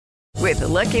With the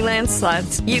Lucky Land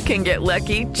Slots, you can get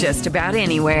lucky just about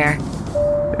anywhere.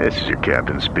 This is your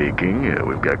captain speaking.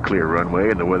 We've got clear runway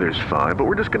and the weather's fine, but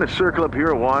we're just going to circle up here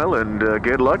a while and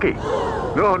get lucky.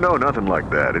 No, nothing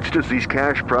like that. It's just these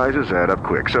cash prizes add up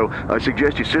quick. So I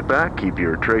suggest you sit back, keep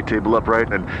your tray table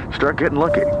upright, and start getting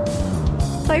lucky.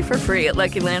 Play for free at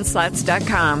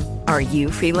LuckyLandSlots.com. Are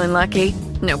you feeling lucky?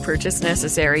 No purchase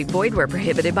necessary. Void where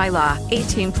prohibited by law.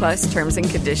 18 plus terms and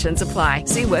conditions apply.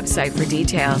 See website for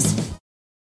details.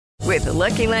 With the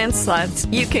Lucky Land Slots,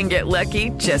 you can get lucky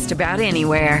just about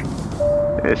anywhere.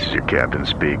 This is your captain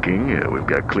speaking. We've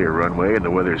got clear runway and the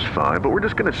weather's fine, but we're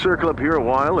just going to circle up here a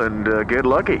while and get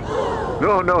lucky.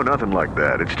 No, nothing like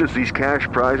that. It's just these cash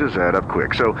prizes add up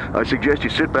quick. So I suggest you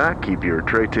sit back, keep your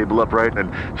tray table upright,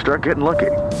 and start getting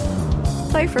lucky.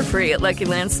 Play for free at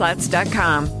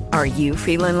LuckyLandSlots.com. Are you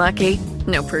feeling lucky?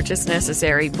 No purchase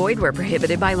necessary. Void where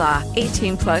prohibited by law.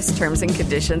 18 plus terms and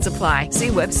conditions apply. See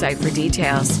website for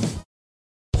details.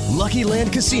 Lucky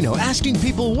Land Casino, asking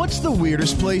people, what's the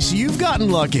weirdest place you've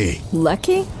gotten lucky?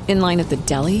 Lucky? In line at the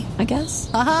deli, I guess?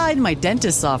 Aha, in my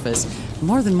dentist's office.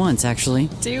 More than once, actually.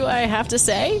 Do I have to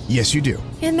say? Yes, you do.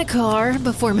 In the car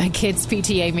before my kids'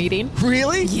 PTA meeting.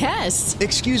 Really? Yes.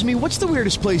 Excuse me, what's the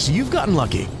weirdest place you've gotten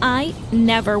lucky? I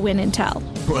never win and tell.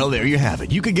 Well, there you have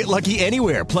it. You can get lucky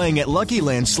anywhere, playing at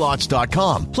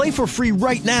LuckyLandSlots.com. Play for free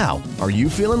right now. Are you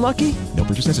feeling lucky? No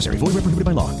purchase necessary. Void where prohibited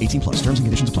by law. 18 plus. Terms and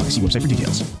conditions apply. See website for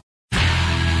details.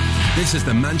 This is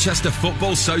the Manchester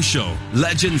Football Social,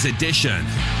 Legends Edition.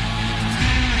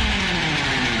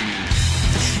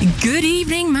 Good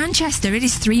evening, Manchester. It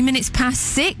is 3 minutes past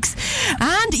 6,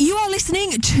 and you are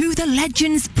listening to the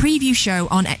Legends Preview Show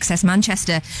on XS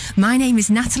Manchester. My name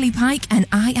is Natalie Pike, and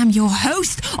I am your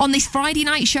host on this Friday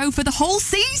night show for the whole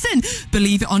season.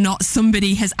 Believe it or not,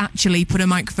 somebody has actually put a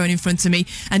microphone in front of me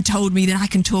and told me that I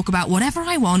can talk about whatever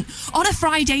I want on a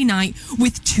Friday night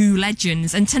with two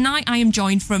legends. And tonight I am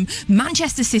joined from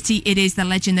Manchester City. It is the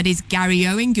legend that is Gary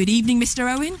Owen. Good evening,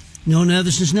 Mr. Owen. No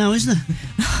nervousness now, is there?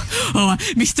 Oh,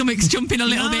 my stomach's jumping a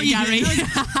little bit, Gary.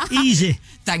 Easy.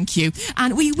 Thank you.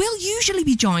 And we will usually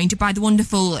be joined by the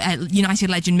wonderful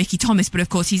United legend Mickey Thomas, but of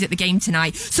course he's at the game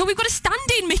tonight. So we've got a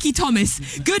stand-in Mickey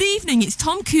Thomas. Good evening. It's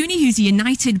Tom Cooney, who's a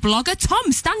United blogger.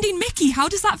 Tom, stand-in Mickey, how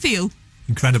does that feel?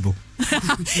 Incredible. In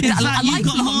fact, you've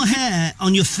got more hair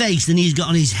on your face than he's got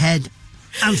on his head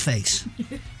and face.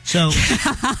 So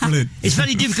it's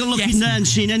very difficult looking there and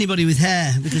seeing anybody with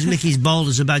hair because Mickey's bald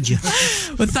as a badger.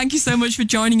 Well, thank you so much for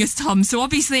joining us, Tom. So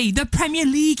obviously the Premier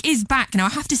League is back. Now I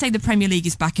have to say the Premier League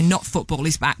is back and not football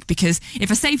is back, because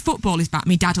if I say football is back,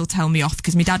 my dad will tell me off,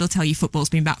 because my dad will tell you football's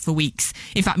been back for weeks.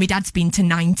 In fact, my dad's been to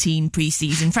 19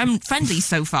 pre-season friendlies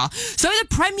so far. So the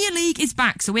Premier League is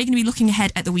back. So we're going to be looking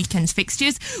ahead at the weekend's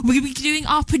fixtures. We're going to be doing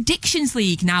our predictions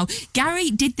league. Now,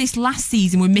 Gary did this last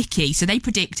season with Mickey. So they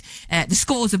predict the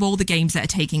scores of all the games that are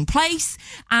taking place,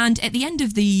 and at the end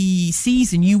of the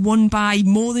season you won by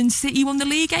more than City won the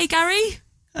league, Gary?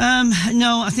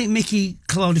 No, I think Mickey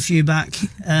clawed a few back.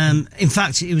 In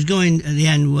fact, it was going at the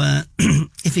end where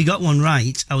if he got one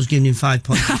right, I was giving him 5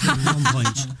 points, 1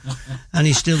 point, and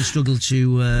he still struggled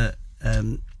to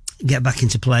get back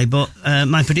into play. But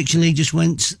my prediction league just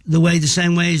went the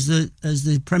same way as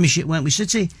the Premiership went with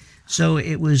City. So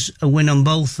it was a win on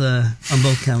both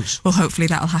counts. Well, hopefully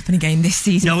that'll happen again this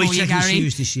season. No, for he's you, taking Gary. it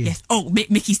serious this year. Yes. Oh,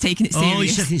 Mickey's taking it serious. Oh,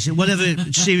 he's taking it serious.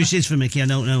 Whatever serious is for Mickey, I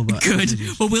don't know. But good.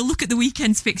 Well, we'll look at the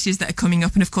weekend's fixtures that are coming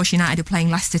up, and of course United are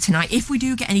playing Leicester tonight. If we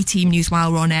do get any team news while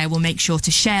we're on air, we'll make sure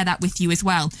to share that with you as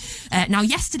well. Now,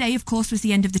 yesterday, of course, was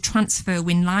the end of the transfer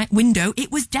window.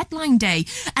 It was deadline day,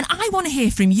 and I want to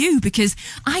hear from you, because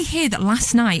I hear that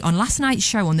last night's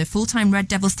show on the full-time Red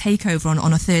Devils takeover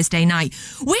on a Thursday night,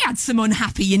 we had some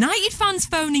unhappy United fans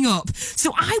phoning up.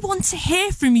 So I want to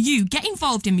hear from you. Get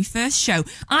involved in my first show.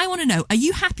 I want to know, are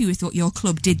you happy with what your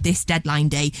club did this deadline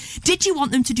day? Did you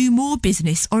want them to do more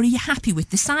business, or are you happy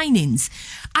with the signings?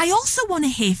 I also want to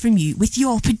hear from you with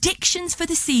your predictions for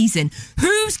the season.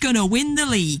 Who's going to win the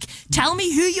league? Tell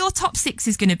me who your top 6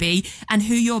 is going to be and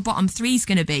who your bottom 3 is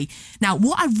going to be. Now,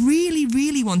 what I really,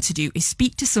 really want to do is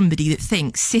speak to somebody that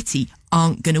thinks City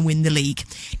aren't going to win the league.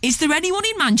 Is there anyone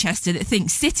in Manchester that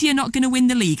thinks City are not going to win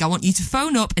the league? I want you to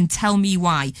phone up and tell me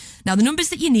why. Now, the numbers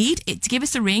that you need to give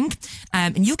us a ring,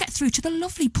 and you'll get through to the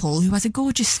lovely Paul, who has a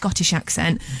gorgeous Scottish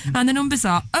accent. And the numbers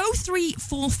are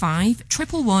 0345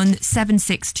 111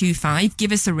 7625.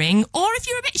 Give us a ring. Or if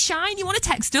you're a bit shy and you want to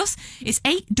text us, it's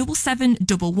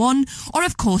 87711. Or,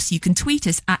 of course, you can tweet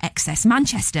us at XS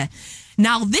Manchester.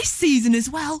 Now, this season as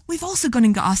well, we've also gone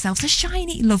and got ourselves a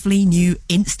shiny, lovely new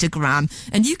Instagram.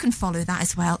 And you can follow that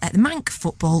as well at the Manc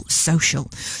Football Social.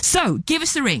 So, give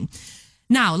us a ring.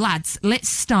 Now, lads, let's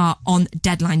start on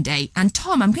deadline day. And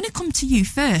Tom, I'm going to come to you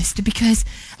first because,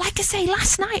 like I say,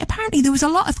 last night, apparently there was a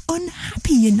lot of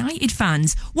unhappy United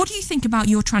fans. What do you think about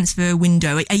your transfer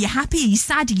window? Are you happy? Are you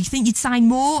sad? Do you think you'd sign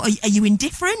more? Are you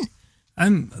indifferent?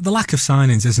 The lack of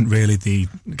signings isn't really the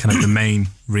kind of the main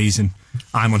reason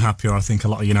I'm unhappy, or I think a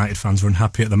lot of United fans are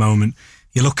unhappy at the moment.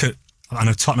 You look at, I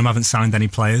know Tottenham haven't signed any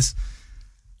players,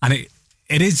 and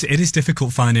it is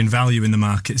difficult finding value in the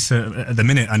markets at the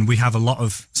minute, and we have a lot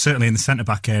of, certainly in the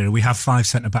centre-back area, we have 5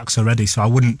 centre-backs already, so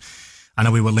I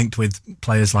know we were linked with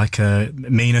players like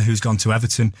Mina, who's gone to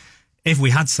Everton. If we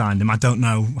had signed him, I don't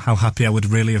know how happy I would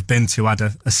really have been to add a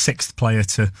 6th player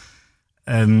to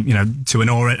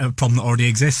a problem that already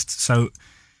exists. So,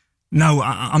 no,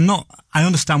 I'm not. I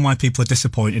understand why people are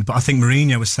disappointed, but I think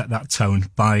Mourinho has set that tone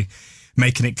by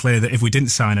making it clear that if we didn't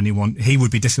sign anyone, he would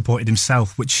be disappointed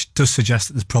himself, which does suggest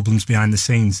that there's problems behind the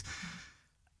scenes.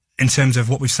 In terms of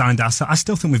what we've signed, I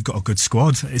still think we've got a good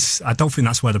squad. I don't think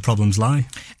that's where the problems lie.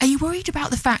 Are you worried about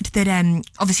the fact that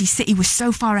obviously City was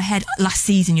so far ahead last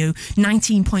season,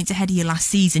 19 points ahead of you last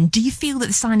season? Do you feel that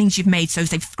the signings you've made, so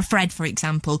say Fred, for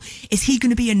example, is he going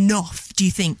to be enough, do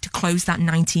you think, to close that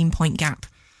 19-point gap?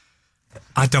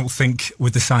 I don't think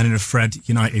with the signing of Fred,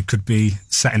 United could be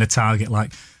setting a target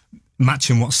like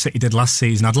matching what City did last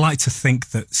season. I'd like to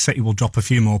think that City will drop a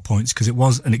few more points because it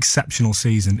was an exceptional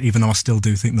season, even though I still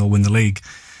do think they'll win the league.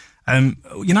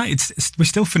 United, we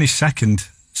still finished second,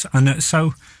 and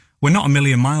so we're not a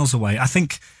million miles away. I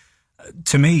think,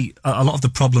 to me, a lot of the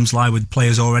problems lie with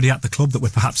players already at the club that we're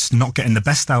perhaps not getting the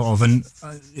best out of, and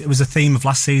it was a theme of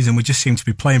last season. We just seem to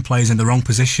be playing players in the wrong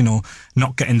position or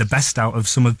not getting the best out of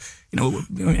some of, in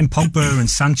Pogba and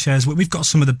Sanchez. We've got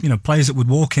some of the players that would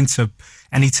walk into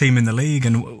any team in the league,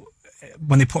 and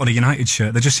when they put on a United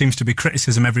shirt, there just seems to be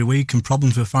criticism every week and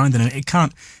problems we're finding, and it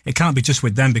can't be just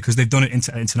with them because they've done it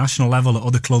at international level at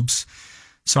other clubs.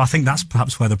 So I think that's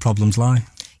perhaps where the problems lie.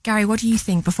 Gary, what do you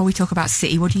think, before we talk about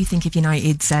City, what do you think of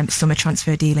United's summer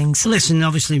transfer dealings? Listen,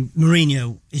 obviously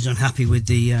Mourinho is unhappy with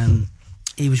the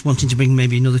he was wanting to bring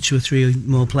maybe another 2 or 3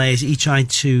 more players. He tried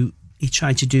to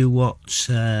do what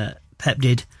Pep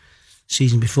did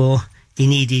season before. He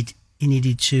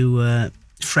needed to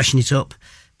freshen it up.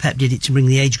 Pep did it to bring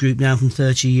the age group down from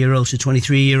 30-year-olds to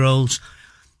 23-year-olds,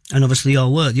 and obviously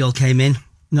all worked. They all came in.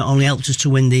 Not only helped us to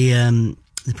win the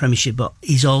Premiership, but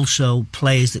he's also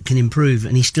players that can improve,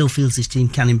 and he still feels this team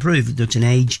can improve. They're at an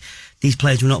age. These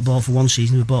players were not bought for one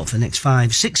season; they were bought for the next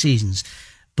 5, 6 seasons.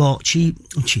 Bought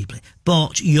cheaply,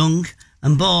 bought young,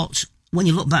 and bought, when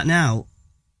you look back now,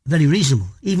 very reasonable.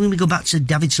 Even when we go back to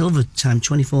David Silva time,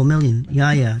 24 million,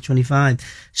 Yaya, 25,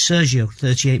 Sergio,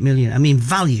 38 million. I mean,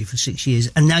 value for 6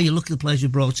 years. And now you look at the players we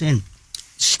brought in.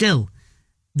 Still,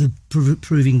 they're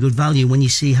proving good value when you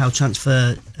see how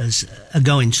transfers are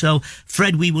going. So,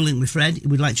 Fred, we will link with Fred.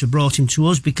 We'd like to have brought him to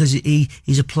us because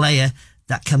he's a player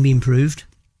that can be improved.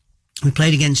 We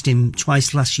played against him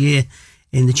twice last year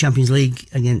in the Champions League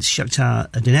against Shakhtar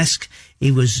Donetsk.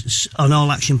 He was an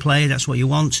all-action player. That's what you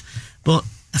want. But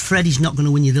Fred is not going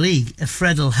to win you the league.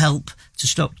 Fred will help to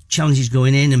stop challenges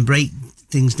going in and break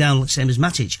things down, same as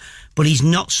Matic. But he's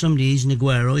not somebody, he's an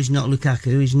Aguero, he's not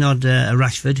Lukaku, he's not a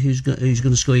Rashford who's going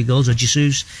to score your goals, or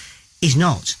Jesus. He's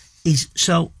not.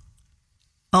 So,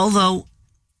 although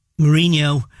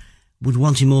Mourinho would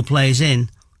want him more players in,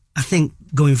 I think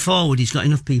going forward he's got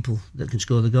enough people that can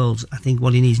score the goals. I think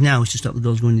what he needs now is to stop the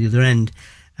goals going to the other end.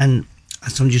 And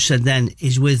as Tom just said then,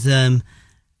 is with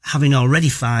having already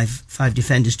five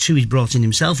defenders, 2 he's brought in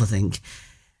himself, I think.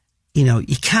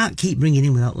 You can't keep bringing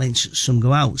in without letting some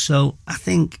go out. So I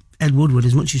think Ed Woodward,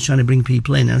 as much as he's trying to bring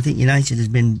people in, and I think United has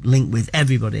been linked with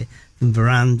everybody, from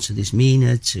Varane to this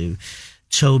Mina to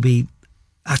Toby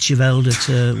Archibald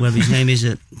to whatever his name is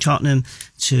at Tottenham,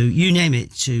 to you name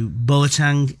it, to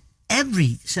Boateng,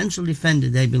 every central defender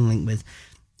they've been linked with,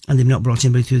 and they've not brought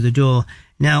anybody through the door.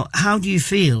 Now, how do you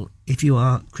feel if you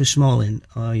are Chris Smalling,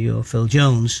 or you're Phil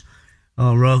Jones,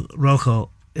 or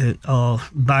Rocco, or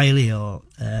Bailey, or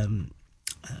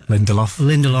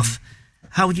Lindelof?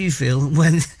 How would you feel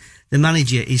when the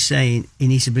manager is saying he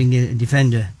needs to bring in a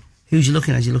defender? Who's he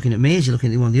looking at? Is he looking at me? Is he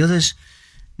looking at one of the others?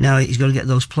 Now he's got to get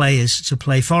those players to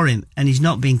play for him, and he's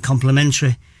not being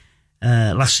complimentary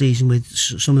last season with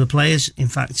some of the players. In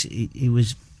fact, he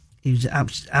was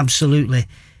absolutely,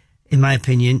 in my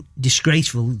opinion,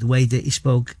 disgraceful the way that he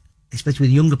spoke, especially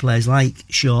with younger players like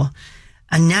Shaw.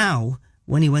 And now,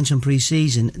 when he went on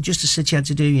pre-season, just as City had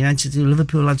to do, United had to do,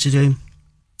 Liverpool had to do,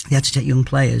 they had to take young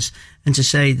players, and to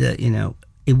say that,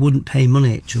 it wouldn't pay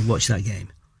money to watch that game.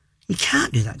 You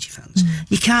can't do that to your fans.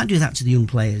 You can't do that to the young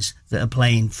players that are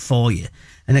playing for you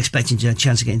and expecting to have a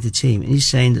chance to get into the team. And he's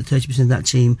saying that 30% of that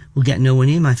team will get nowhere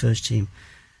near my first team.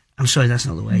 I'm sorry, that's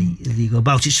not the way you go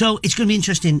about it. So it's going to be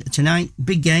interesting tonight.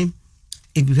 Big game.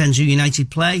 It depends who United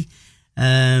play.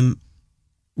 Will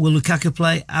Lukaku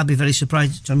play? I'll be very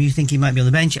surprised. Tom, you think he might be on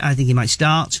the bench? I think he might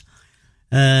start.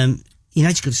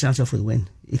 United could start off with a win.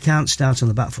 You can't start on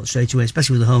the back foot straight away,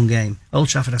 especially with a home game. Old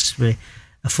Trafford has to be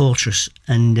a fortress,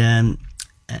 and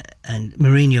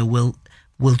Mourinho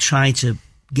will try to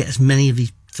get as many of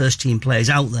his first team players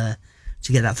out there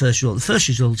to get that first result. The first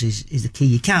result is the key.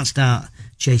 You can't start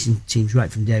chasing teams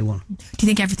right from day one. Do you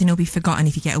think everything will be forgotten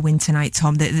if you get a win tonight,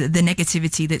 Tom? The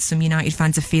negativity that some United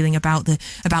fans are feeling about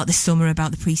the summer,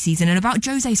 about the pre-season, and about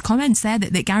Jose's comments there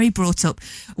that Gary brought up.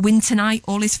 Win tonight,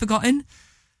 all is forgotten?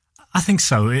 I think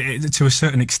so, to a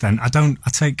certain extent. I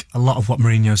take a lot of what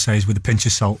Mourinho says with a pinch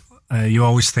of salt. You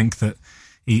always think that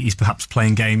he's perhaps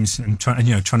playing games and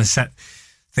trying to set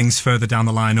things further down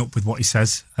the line up with what he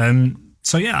says.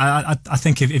 So yeah, I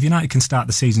think if United can start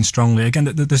the season strongly, again,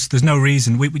 there's no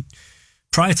reason. We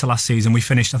prior to last season, we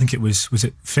finished, I think it was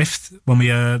it 5th when we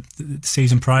the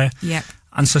season prior. Yeah.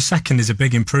 And so second is a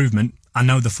big improvement. I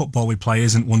know the football we play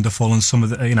isn't wonderful, and some of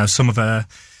the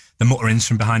mutterings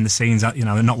from behind the scenes, are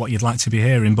not what you'd like to be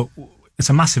hearing, but it's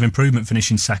a massive improvement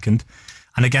finishing second.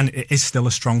 And again, it is still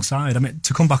a strong side. I mean,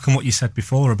 to come back on what you said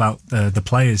before about the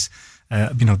players,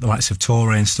 the likes of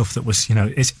Toure and stuff that was,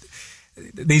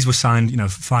 these were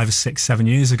signed, 5 or 6, 7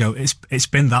 years ago. It's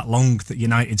been that long that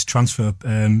United's transfer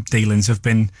dealings have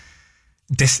been,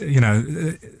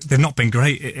 they've not been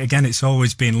great. Again, it's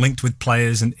always been linked with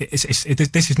players, and this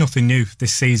is nothing new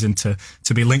this season to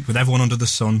be linked with everyone under the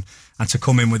sun and to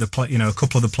come in with a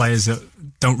couple of the players that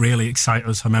don't really excite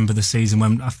us. I remember the season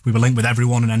when we were linked with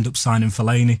everyone and end up signing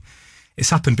Fellaini. It's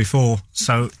happened before,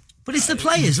 so. But it's the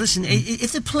players. Listen,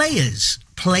 if the players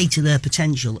play to their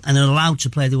potential and are allowed to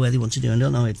play the way they want to do, I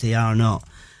don't know if they are or not.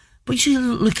 But you see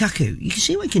Lukaku, you can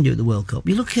see what he can do at the World Cup.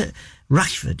 You look at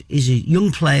Rashford, is a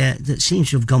young player that seems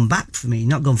to have gone back for me,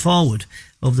 not gone forward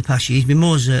over the past year. He's been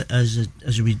more as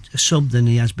a sub than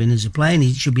he has been as a player, and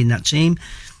he should be in that team.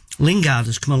 Lingard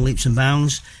has come on leaps and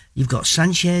bounds. You've got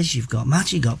Sanchez, you've got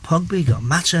Mata, you've got Pogba, you've got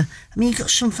Mata. I mean, you've got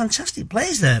some fantastic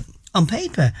players there on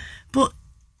paper. But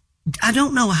I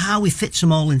don't know how he fits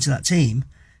them all into that team.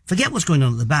 Forget what's going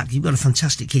on at the back. You've got a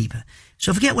fantastic keeper.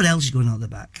 So forget what else is going on at the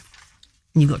back.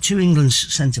 And you've got 2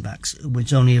 England's centre-backs,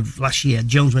 which only of last year.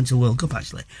 Jones went to the World Cup,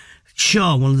 actually.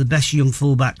 Shaw, one of the best young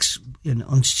full-backs,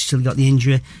 until he got the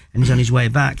injury and he's on his way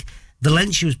back.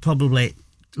 Valencia was probably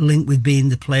linked with being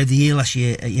the player of the year last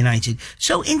year at United.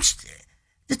 So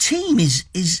the team is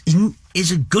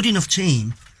a good enough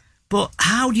team, but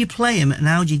how do you play them and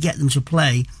how do you get them to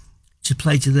play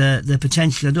to their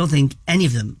potential? I don't think any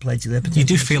of them play to their potential. You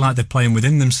do feel like they're playing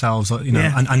within themselves,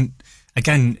 Yeah. and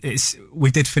again, we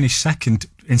did finish second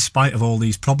in spite of all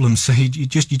these problems. So you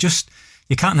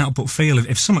can't help but feel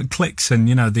if something clicks and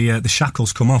the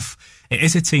shackles come off. It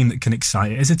is a team that can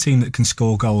excite. It is a team that can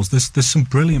score goals. There's some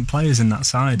brilliant players in that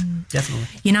side. Definitely.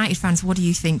 United fans, what do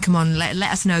you think? Come on, let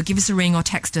us know. Give us a ring or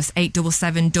text us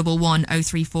 87711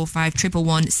 0345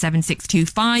 111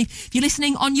 7625. If you're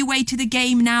listening on your way to the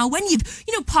game now, when you've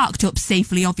parked up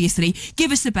safely, obviously,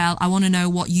 give us a bell. I want to know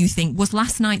what you think. Was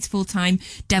last night's full-time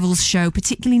Devils show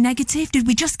particularly negative? Did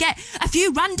we just get a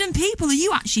few random people? Are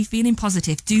you actually feeling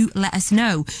positive? Do let us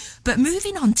know. But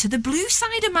moving on to the blue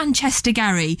side of Manchester,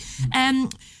 Gary.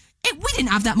 We didn't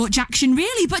have that much action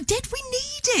really, but did we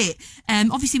need it?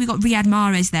 Obviously we got Riyad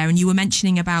Mahrez there, and you were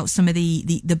mentioning about some of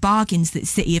the bargains that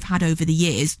City have had over the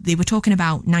years. They were talking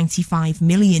about 95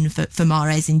 million for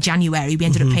Mahrez in January. We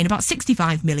ended up paying about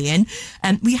 65 million.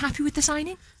 Were you happy with the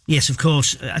signing? Yes, of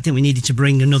course. I think we needed to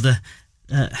bring another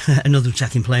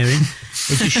attacking player in.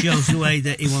 It just shows the way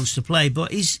that he wants to play.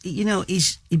 But he's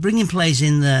bringing players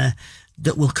in there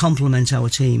that will complement our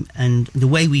team, and the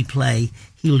way we play,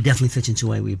 he will definitely fit into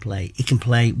the way we play. He can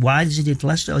play wide as he did for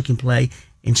Leicester. He can play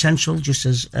in central, just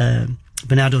as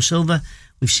Bernardo Silva.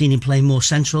 We've seen him play more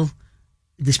central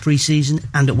this pre-season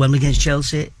and at Wembley against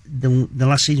Chelsea. The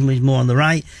last season was more on the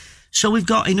right. So we've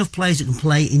got enough players that can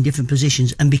play in different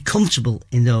positions and be comfortable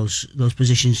in those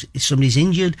positions. If somebody's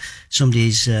injured,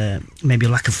 somebody's maybe a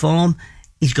lack of form,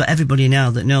 he's got everybody now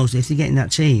that knows that if they get in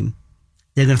that team,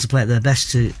 they're going to have to play at their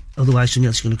best, otherwise somebody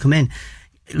else is going to come in.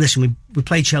 Listen, we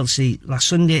played Chelsea last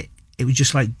Sunday. It was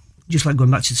just like going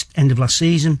back to the end of last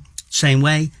season. Same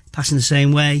way, passing the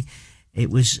same way. It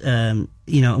was, and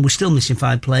we're still missing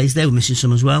 5 players. They were missing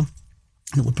some as well.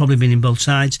 That would probably have been in both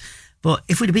sides. But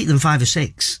if we'd have beat them 5 or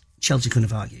 6, Chelsea couldn't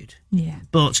have argued. Yeah.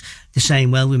 But they're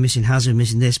saying, well, we're missing Hazard,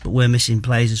 missing this, but we're missing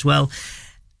players as well.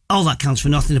 All that counts for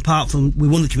nothing apart from we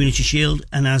won the Community Shield,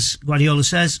 and as Guardiola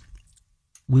says,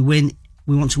 we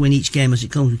want to win each game as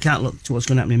it comes. We can't look to what's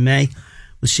going to happen in May.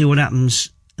 We'll see what happens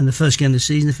in the first game of the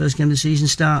season. The first game of the season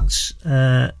starts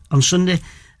on Sunday,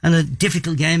 and a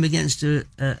difficult game against an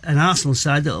Arsenal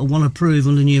side that will want to prove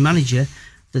under new manager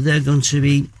that they're going to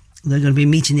be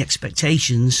meeting the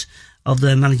expectations of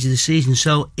the manager of the season.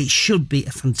 So it should be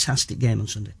a fantastic game on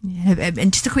Sunday. Yeah,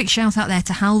 and just a quick shout out there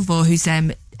to Halvor, who's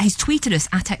tweeted us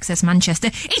at XS Manchester.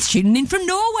 He's tuning in from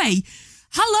Norway.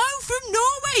 Hello from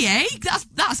Norway, eh?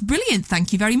 That's brilliant.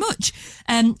 Thank you very much.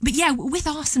 But yeah, with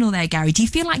Arsenal there, Gary, do you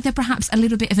feel like they're perhaps a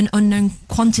little bit of an unknown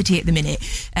quantity at the minute?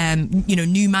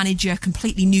 New manager,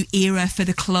 completely new era for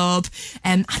the club.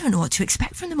 I don't know what to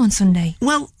expect from them on Sunday.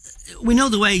 Well, we know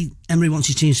the way Emery wants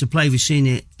his teams to play. We've seen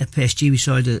it at PSG. We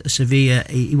saw it at Sevilla.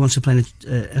 He wants to play in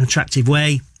an attractive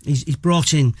way. He's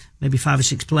brought in maybe 5 or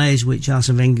 6 players, which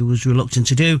Arsene Wenger was reluctant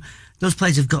to do. Those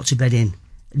players have got to bed in.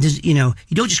 You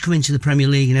don't just come into the Premier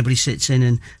League and everybody sits in,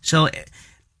 and so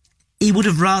he would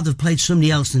have rather played somebody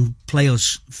else than play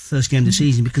us first game of the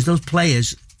season, because those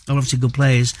players are obviously good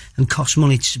players and cost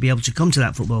money to be able to come to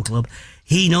that football club.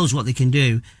 He knows what they can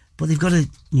do, but they've got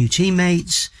new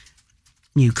teammates,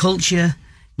 new culture,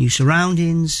 new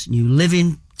surroundings, new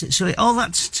living. So all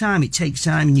that time, it takes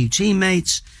time, new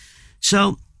teammates.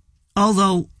 So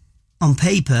although on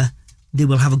paper they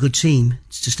will have a good team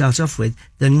to start off with,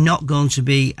 they're not going to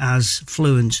be as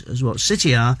fluent as what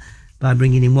City are by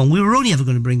bringing in one. We were only ever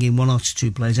going to bring in 1 or 2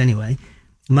 players anyway.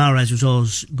 Mahrez was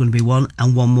always going to be one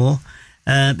and one more,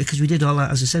 because we did all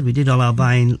that, as I said, we did all our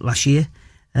buying last year,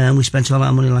 and we spent all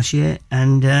our money last year,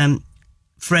 and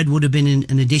Fred would have been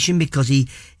an addition because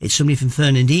it's somebody from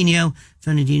Fernandinho.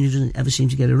 Fernandinho doesn't ever seem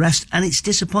to get a rest, and it's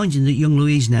disappointing that young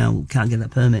Luis now can't get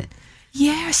that permit.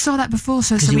 Yeah, I saw that before.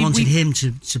 Because he wanted him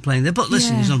to play in there. But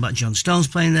listen, it's not about John Stones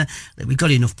playing there. We've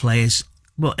got enough players.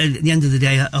 But at the end of the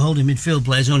day, a holding midfield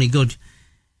player is only good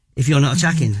if you're not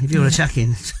attacking. If you're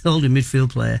attacking, a holding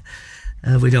midfield player,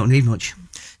 we don't need much.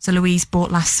 So Luis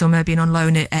bought last summer, being on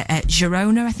loan at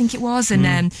Girona, I think it was,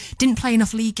 and didn't play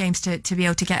enough league games to be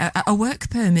able to get a work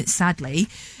permit, sadly.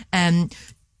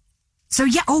 So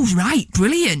yeah, right,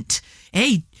 brilliant.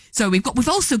 Hey, so we've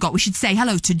also got, we should say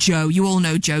hello to Joe. You all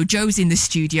know Joe. Joe's in the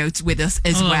studio with us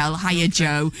as well. Hiya,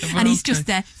 Joe. And he's just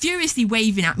there furiously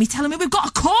waving at me, telling me we've got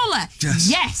a caller.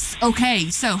 Yes. Okay,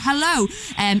 so hello.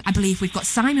 I believe we've got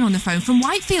Simon on the phone from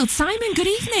Whitefield. Simon, good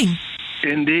evening.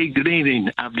 Indeed, good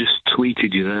evening. I've just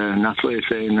tweeted you there, Natalie,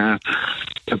 saying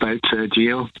about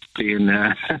Gio being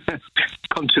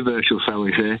controversial, shall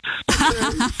we say.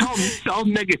 All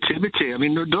negativity. I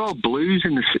mean, they're all blues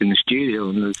in the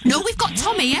studio. No, we've got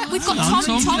Tom here. We've got Tom's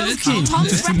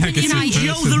repping United.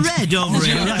 Gio the Red over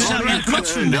here.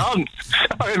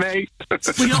 Sorry, mate.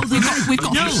 We've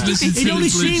got it only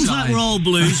seems like we're all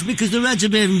blues because the Reds are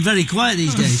being very quiet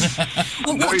these days.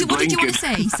 What did you want to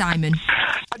say, Simon?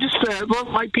 I just,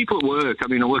 like people at work. I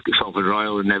mean, I work at Salford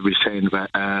Royal, and everybody's saying about,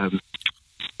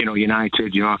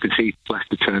 United. I can see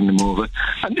Leicester turn them over,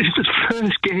 and it's the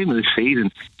first game of the season.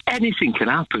 Anything can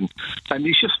happen, and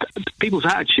it's just people's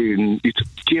attitude. And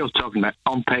Gio's talking about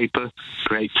on paper,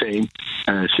 great team.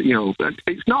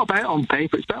 It's not about on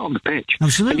paper; it's about on the pitch.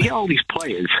 Absolutely. And you get all these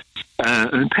players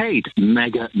and paid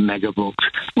mega bucks,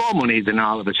 more money than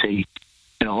I'll ever see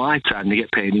in a lifetime. They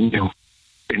get paid, in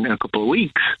a couple of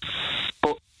weeks.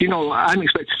 But I'm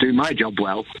expected to do my job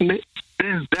well. And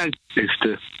their is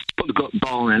to put the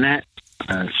ball in the net,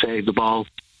 save the ball,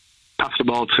 pass the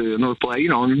ball to another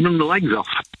player, and run the legs off.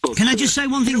 But, can I just say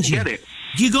one thing to you?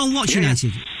 Do you go and watch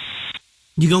United? Do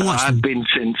you go and watch them? I've been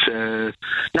since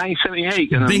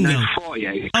 1978, and Bingo. I'm now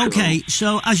 48. Okay,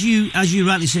 so as you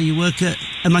rightly say, you work at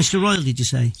Manchester Royal, did you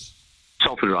say?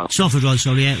 Salford Royal. Salford Royal,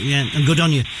 sorry, yeah, and good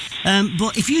on you.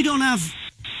 But if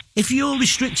you're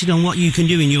restricted on what you can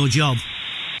do in your job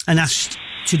and asked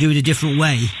to do it a different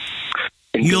way,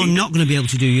 you're not going to be able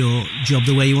to do your job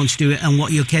the way you want to do it and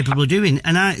what you're capable of doing.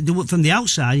 And from the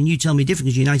outside, and you tell me different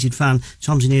as a United fan,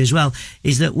 Tom's in here as well,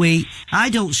 is that I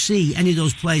don't see any of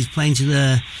those players playing to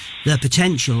their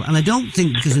potential. And I don't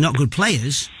think because they're not good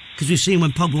players, because we've seen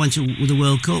when Pogba went to the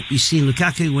World Cup, we've seen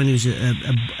Lukaku when he was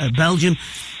at Belgium,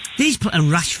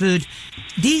 and Rashford,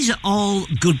 these are all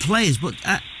good players, but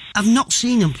I've not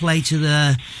seen them play to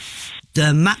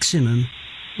their maximum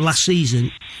last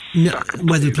season,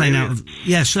 whether they're playing out of...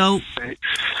 Yeah, so...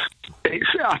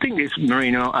 I think it's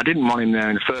Mourinho. I didn't want him there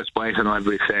in the first place, and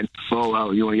everybody said, oh,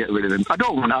 well, you want to get rid of him.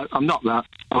 I'm not that.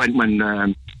 I went when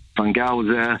Van Gaal was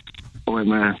there. I went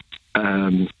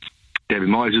when David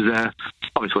Moyes was there.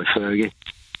 Obviously Fergie.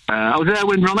 I was there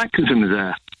when Ron Atkinson was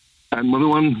there. And we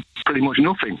won pretty much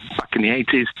nothing back in the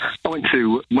 80s. I went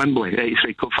to Wembley,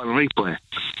 83 Cup Final replay,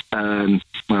 when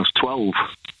I was 12.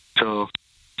 So,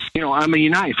 I'm a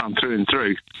United fan through and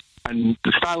through. And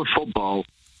the style of football,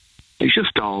 it's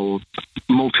just all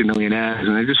multi-millionaires,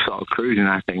 and they're just sort of cruising,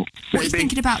 I think. What are you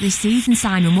thinking about this season,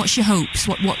 Simon? What's your hopes?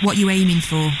 What are you aiming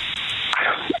for?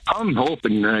 I'm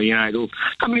hoping United will...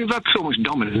 I mean, we've had so much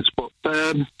dominance, but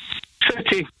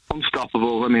City,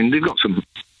 unstoppable. I mean, they've got some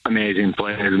amazing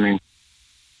players. I mean,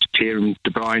 Kieran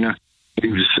De Bruyne, he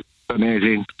was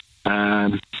amazing.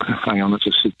 Hang on, that's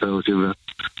a superlative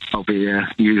I'll be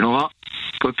using a lot.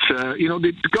 But,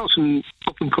 they've got some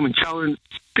up-and-coming talent.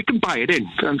 They can buy it in,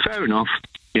 and fair enough.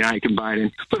 United can buy it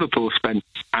in. Liverpool spent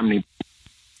how many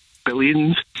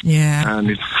billions? Yeah. And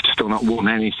they've still not won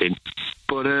anything.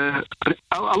 But I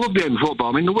love the game of football.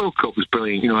 I mean, the World Cup was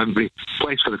brilliant. Everybody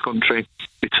plays for the country.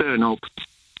 They turn up,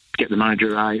 get the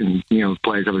manager right, and, the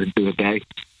players have to do a day.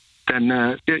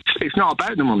 Then it's not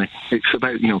about the money. It's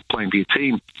about, playing for your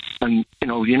team. And,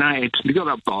 United, you've got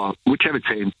that ball, whichever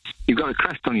team, you've got a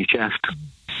crest on your chest.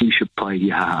 You should play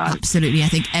your hard. Absolutely. I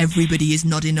think everybody is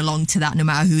nodding along to that, no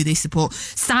matter who they support.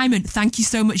 Simon, thank you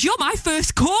so much. You're my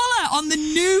first caller on the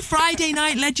new Friday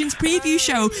Night Legends preview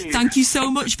show. Thank you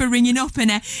so much for ringing up. And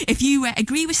if you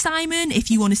agree with Simon, if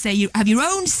you want to say you have your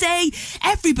own say,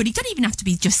 everybody, don't even have to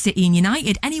be just City and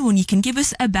United. Anyone, you can give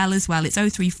us a bell as well. It's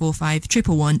 0345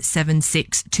 111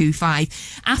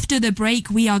 7625. After the break,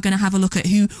 we are going to have a look at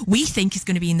who we think is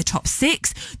going to be in the top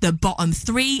 6, the bottom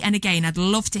 3. And again, I'd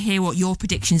love to hear what your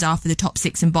predictions are for the top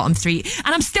 6 and bottom 3.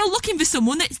 And I'm still looking for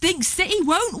someone that thinks City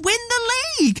won't win the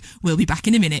league. We'll be back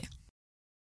in a minute.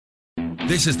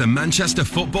 This is the Manchester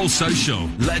Football Social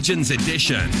Legends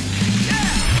Edition.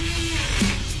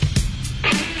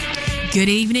 Good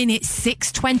evening, it's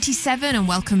 6:27 and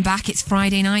welcome back. It's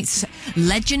Friday night's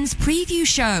Legends preview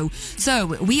show. So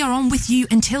we are on with you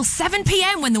until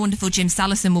 7pm when the wonderful Jim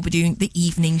Salison will be doing the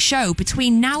evening show.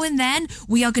 Between now and then,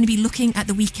 we are going to be looking at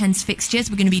the weekend's fixtures.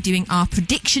 We're going to be doing our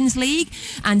predictions league,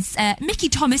 and Mickey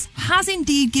Thomas has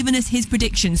indeed given us his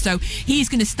predictions. So he is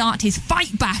going to start his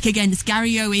fight back against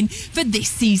Gary Owen for this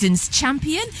season's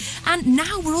champion. And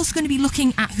now we're also going to be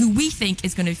looking at who we think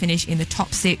is going to finish in the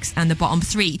top 6 and the bottom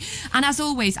 3. And as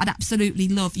always, I'd absolutely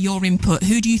love your input.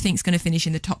 Who do you think is going to finish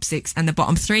in the top 6 and the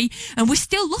bottom 3? And we're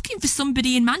still looking for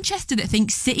somebody in Manchester that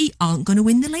thinks City aren't going to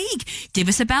win the league. Give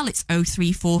us a bell. It's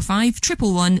 0345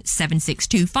 111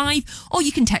 7625, or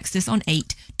you can text us on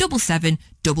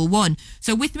 87711.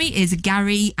 So with me is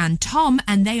Gary and Tom,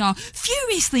 and they are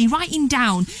furiously writing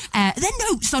down their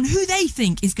notes on who they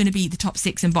think is going to be the top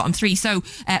 6 and bottom 3. So,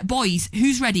 boys,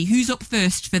 who's ready? Who's up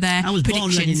first for their predictions?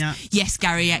 Born ready now. Yes,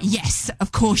 Gary. Yes,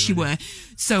 of course you were.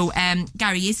 So,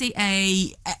 Gary, is it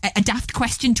a daft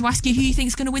question to ask you who you think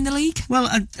is going to win the league? Well,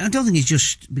 I don't think it's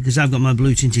just because I've got my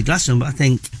blue tinted glasses on, but I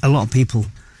think a lot of people,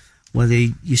 whether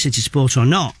you're City supporter or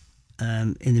not,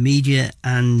 in the media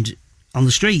and on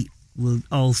the street, will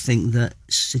all think that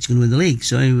City's going to win the league.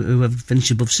 So whoever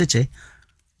finishes above City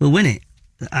will win it.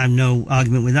 I have no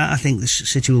argument with that. I think the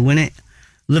City will win it.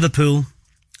 Liverpool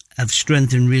have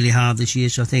strengthened really hard this year,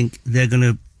 so I think they're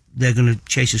going to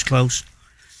chase us close.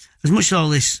 As much as all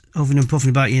this huffing and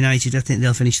puffing about United, I think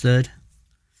they'll finish 3rd.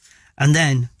 And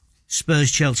then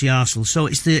Spurs, Chelsea, Arsenal. So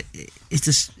it's the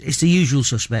usual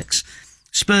suspects.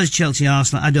 Spurs, Chelsea,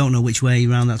 Arsenal. I don't know which way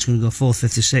around that's going to go, 4th,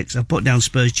 5th or 6th. I've put down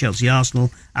Spurs, Chelsea, Arsenal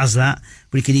as that,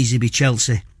 but it could easily be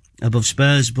Chelsea above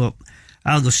Spurs. But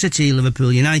I'll go City,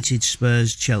 Liverpool, United,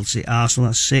 Spurs, Chelsea, Arsenal.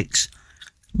 That's 6.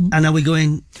 And are we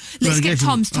going... Let's get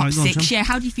Tom's top 6. Tom. Yeah,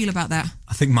 how do you feel about that?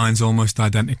 I think mine's almost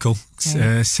identical.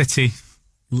 Okay. City,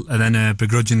 and then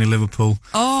begrudgingly Liverpool.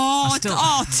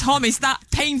 Tom, is that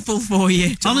painful for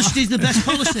you? Honesty is the best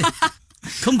policy.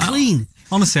 Come clean.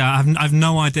 Honestly, I've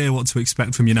no idea what to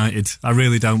expect from United. I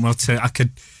really don't.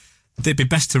 It'd be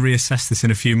best to reassess this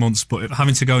in a few months, but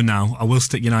having to go now, I will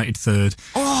stick United 3rd.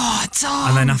 Oh, Tom!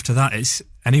 And then after that, it's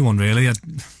anyone really.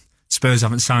 Spurs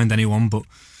haven't signed anyone, but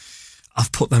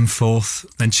I've put them 4th.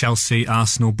 Then Chelsea,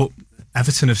 Arsenal, but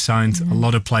Everton have signed a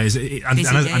lot of players. I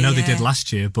know they did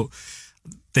last year, but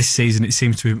this season it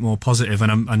seems to be a bit more positive.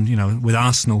 And with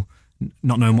Arsenal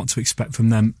not knowing what to expect from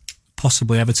them,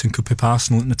 possibly Everton could pip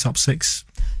Arsenal in the top 6.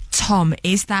 Tom,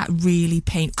 is that really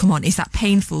is that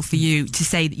painful for you to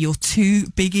say that your 2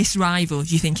 biggest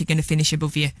rivals you think are going to finish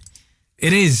above you?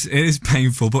 It is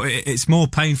painful, but it's more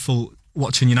painful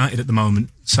watching United at the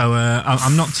moment. So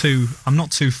I'm not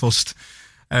too fussed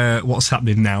what's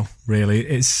happening now. Really,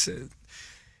 it's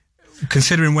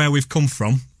considering where we've come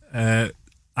from. I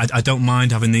don't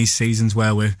mind having these seasons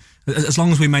where as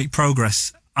long as we make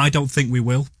progress. I don't think we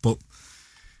will, but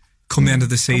come the end of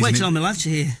the season. I'll wait till I'm alive to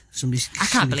hear somebody. I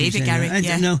can't believe it, Gary. I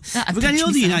don't know. Have we got any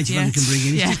other United one who can bring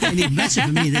in? It's just getting even better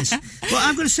for me, this. But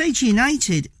I've got to say to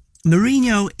United,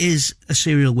 Mourinho is a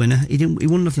serial winner. He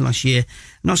won nothing last year.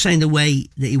 I'm not saying the way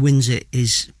that he wins it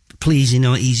is pleasing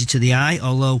or easy to the eye,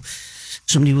 although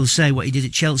somebody will say what he did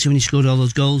at Chelsea when he scored all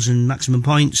those goals and maximum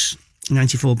points,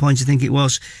 94 points I think it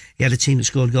was. He had a team that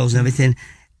scored goals and everything.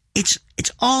 It's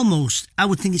almost, I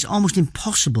would think it's almost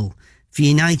impossible for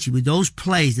United with those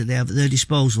players that they have at their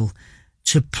disposal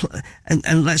to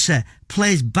and let's say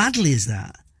play as badly as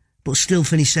that, but still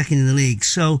finish second in the league.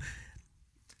 So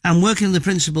I'm working on the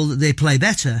principle that they play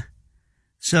better.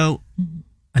 So,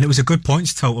 and it was a good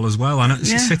points total as well. I know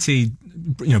City,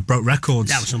 broke records.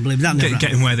 That was unbelievable.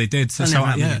 Getting where they did. So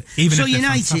even so if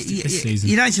United this season.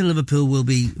 United and Liverpool will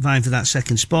be vying for that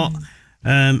second spot.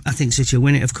 I think City will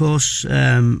win it, of course.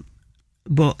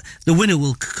 But the winner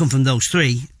will come from those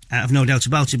three. I have no doubt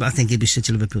about it, but I think it'll be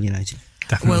City, Liverpool, United.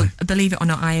 Definitely. Well, believe it or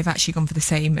not, I have actually gone for the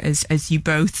same as you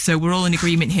both. So we're all in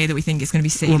agreement here that we think it's going to be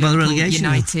City, Liverpool,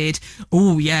 United.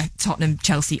 Oh yeah, Tottenham,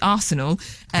 Chelsea, Arsenal.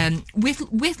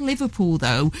 With Liverpool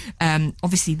though,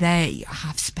 obviously they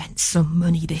have spent some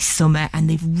money this summer and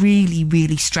they've really,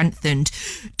 really strengthened.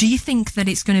 Do you think that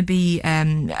it's going to be? Do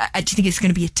you think it's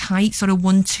going to be a tight sort of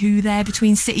 1-2 there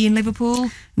between City and Liverpool?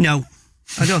 No.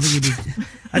 I don't think it'd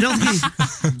be.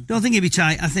 Don't think it'd be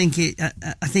tight. I think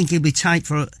it'll be tight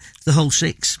for the whole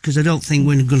six because I don't think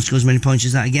we're going to score as many points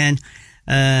as that again.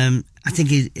 I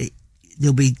think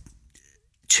there'll be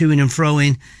to-ing and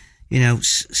fro-ing.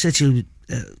 City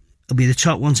will be the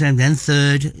top one time, then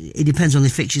third. It depends on the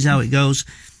fixtures how it goes.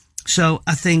 So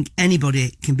I think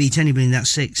anybody can beat anybody in that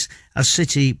six, as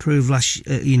City proved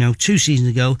 2 seasons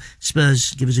ago.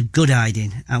 Spurs give us a good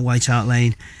hiding at White Hart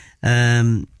Lane.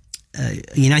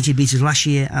 United beat us last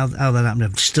year. How that happened,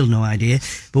 I've still no idea.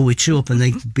 But we're 2 up and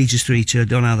they beat us 3-2. I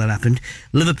don't know how that happened.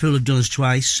 Liverpool have done us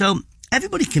twice. So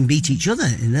everybody can beat each other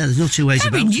in there. There's no two ways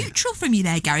about it. Very neutral from you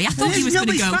there, Gary. I thought he was going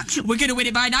to go, we're going to win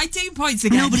it by 19 points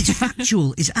again. No, but it's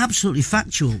factual. It's absolutely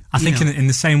factual. I think in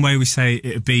the same way we say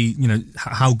it would be,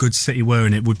 how good City were,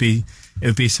 and it would be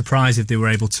a surprise if they were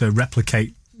able to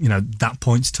replicate, that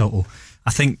points total.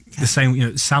 I think the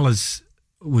same, Salah's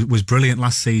was brilliant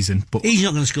last season, but he's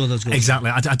not going to score those goals. Exactly.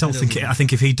 I don't think. I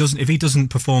think if he doesn't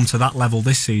perform to that level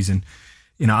this season,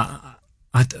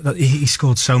 he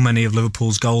scored so many of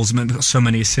Liverpool's goals, got so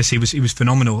many assists. He was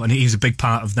phenomenal, and he was a big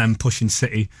part of them pushing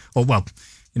City,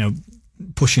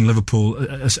 pushing Liverpool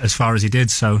as far as he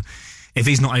did. So, if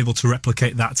he's not able to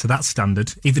replicate that to that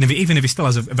standard, even if he still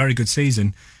has a very good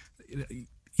season,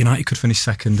 United could finish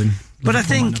second, and but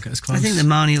Liverpool might not get as close. I think that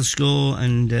Mane will score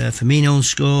and Firmino will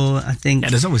score. I think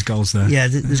there's always goals there. Yeah,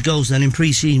 there's goals there. And in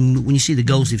pre-season, when you see the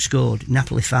goals they've scored,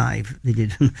 Napoli 5, they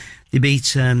did. They beat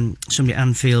somebody at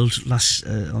Anfield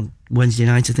on Wednesday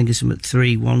night. I think it's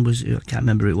 3-1 was. I can't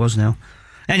remember who it was now.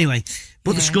 Anyway,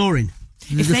 but the scoring.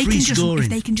 If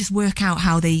they can just work out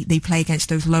how they play against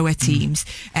those lower teams,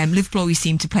 Liverpool always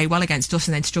seem to play well against us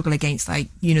and then struggle against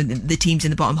the teams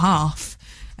in the bottom half.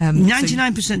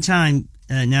 99% time,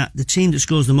 now the team that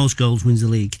scores the most goals wins the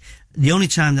league. The only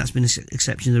time that's been an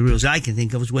exception to the rules I can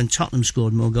think of was when Tottenham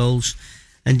scored more goals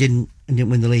and didn't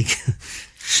win the league.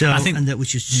 So,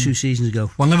 which is 2 seasons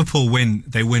ago. When Liverpool win,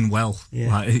 they win well.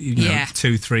 Yeah.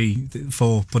 2, 3,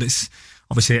 4. But it's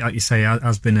obviously, like you say,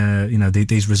 has been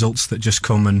these results that just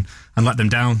come and let them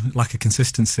down, lack of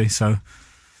consistency. So.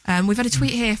 We've had a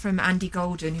tweet here from Andy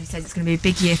Golden who says it's going to be a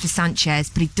big year for Sanchez,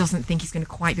 but he doesn't think he's going to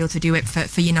quite be able to do it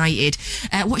for United.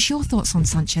 What's your thoughts on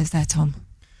Sanchez there, Tom?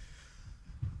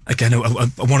 Again,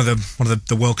 one of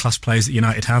the world class players that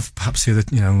United have, perhaps with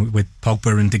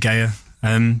Pogba and De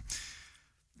Gea.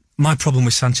 My problem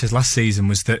with Sanchez last season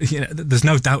was that there's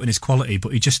no doubt in his quality,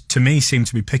 but he just, to me, seemed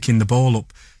to be picking the ball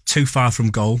up too far from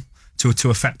goal to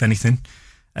affect anything.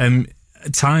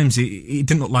 At times, he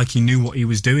didn't look like he knew what he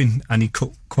was doing, and he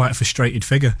cut quite a frustrated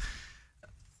figure.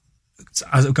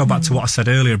 I'll go back to what I said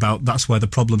earlier about that's where the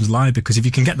problems lie, because if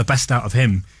you can get the best out of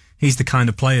him, he's the kind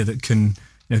of player that can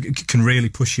really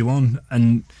push you on.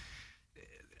 And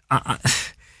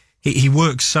he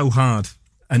works so hard,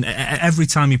 and every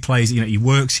time he plays, he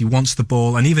works, he wants the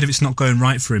ball, and even if it's not going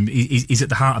right for him, he's at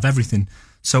the heart of everything.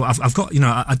 So I've got,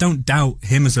 I don't doubt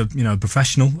him as a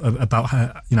professional about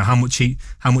how much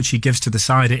he gives to the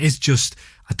side. It is just,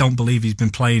 I don't believe he's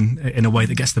been playing in a way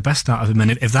that gets the best out of him.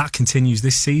 And if that continues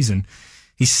this season,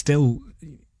 he's still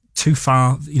too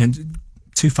far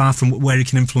from where he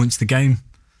can influence the game.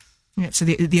 Yeah, so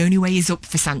the only way is up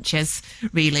for Sanchez,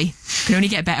 really. Can only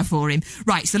get better for him.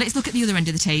 Right, so let's look at the other end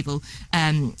of the table.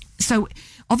 So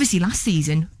obviously last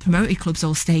season, promoted clubs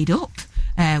all stayed up.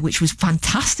 which was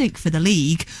fantastic for the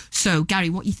league. So, Gary,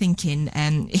 what are you thinking?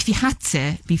 If you had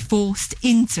to be forced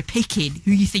into picking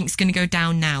who you think's going to go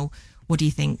down now, what do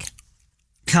you think?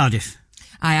 Cardiff.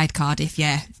 I had Cardiff,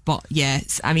 yeah. But, yeah,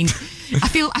 I mean,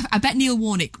 I bet Neil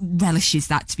Warnock relishes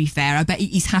that, to be fair. I bet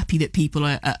he's happy that people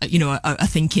are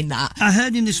thinking that. I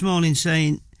heard him this morning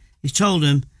saying, he's told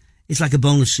them, it's like a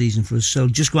bonus season for us, so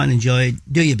just go out and enjoy it.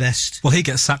 Do your best. Well, he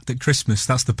gets sacked at Christmas.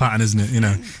 That's the pattern, isn't it? You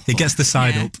know, he gets the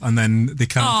side up, and then they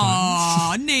can't.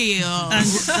 Oh, Neil!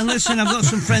 And listen, I've got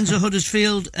some friends at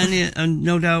Huddersfield, and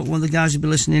no doubt one of the guys will be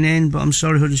listening in. But I'm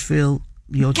sorry, Huddersfield.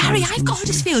 Gary, I've got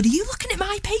Huddersfield. Are you looking at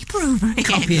my paper over here?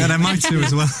 Copy it. And I might too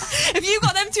as well. Have you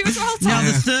got them too as well, Tom? Now,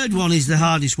 the third one is the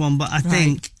hardest one, but I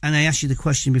think, and I asked you the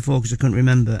question before because I couldn't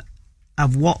remember.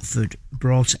 Have Watford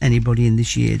brought anybody in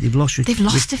this year? They've lost a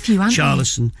few, haven't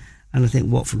Charleston, and I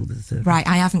think Watford will be the third. Right,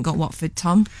 I haven't got Watford,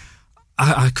 Tom.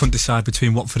 I couldn't decide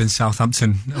between Watford and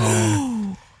Southampton.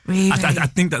 Really? I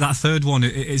think that third one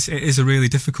is a really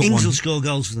difficult Ings one. will score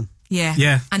goals for them.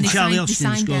 Yeah. And Charlie Austin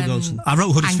will score goals for them. I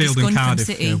wrote Huddersfield and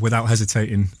Cardiff without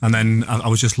hesitating, and then I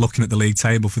was just looking at the league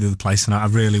table for the other place, and I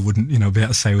really wouldn't, be able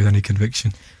to say with any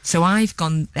conviction. So I've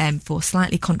gone for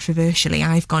slightly controversially.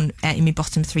 I've gone in my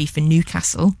bottom three for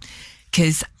Newcastle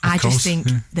because I just think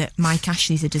that Mike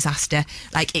Ashley's a disaster.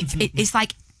 Like it's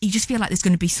like you just feel like there's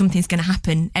going to be something's going to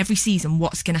happen every season.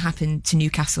 What's going to happen to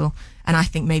Newcastle? And I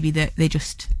think maybe that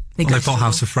they've bought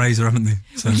House of Fraser, haven't they?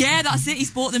 So. Yeah, that's it.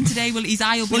 He's bought them today. Well, his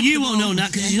eye will be. Well, you won't know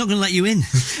that because he's not going to let you in.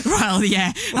 Well,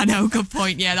 yeah, I know. Good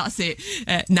point. Yeah, that's it.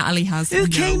 Natalie has. Who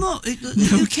came up?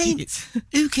 Who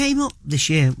came up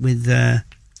this year with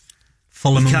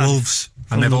Fulham and Wolves?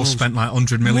 And they've all spent like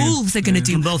 100 million. Wolves are going to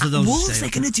do both of those. Wolves are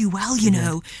going to do well, you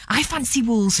know. I fancy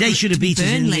Wolves. They should have beat us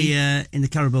in the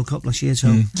Carabao Cup last year. So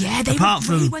yeah, they were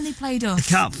great when they played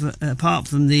us. Apart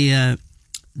from the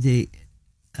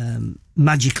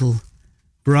magical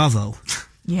Bravo,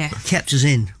 kept us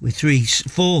in with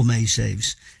 4 May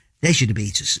saves. They should have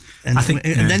beat us, and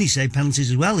then he saved penalties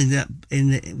as well.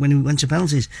 When we went to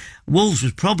penalties, Wolves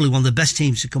was probably one of the best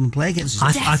teams to come and play against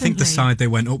us. I think the side they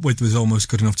went up with was almost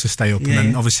good enough to stay up, and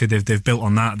then obviously they've built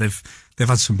on that. They've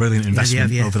had some brilliant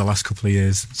investment over the last couple of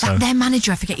years. So. Their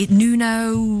manager, I forget it,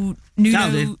 Nuno.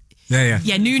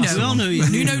 Yeah, Nuno. We all know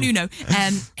Nuno.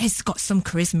 Has got some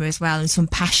charisma as well and some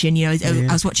passion. You know,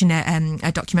 I was watching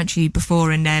a documentary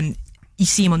before, and you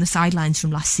see him on the sidelines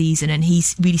from last season, and he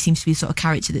really seems to be the sort of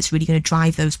character that's really going to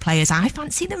drive those players. I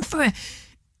fancy them for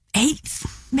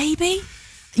 8th, maybe.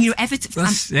 You know, Everton.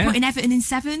 Putting Everton in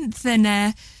 7th,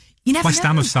 and you never West know.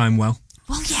 Ham have signed well.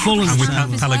 Well, yeah, Fulham and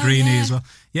with Pellegrini as well.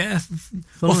 Yeah,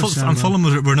 Fulham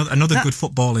were another good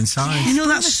footballing side. You know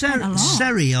that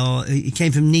Seri, or he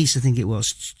came from Nice, I think it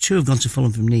was. 2 have gone to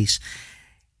Fulham from Nice.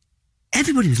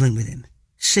 Everybody was linked with him.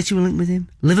 City were linked with him.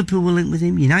 Liverpool were linked with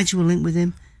him. United were linked with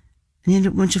him. And he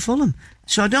ended up going to Fulham.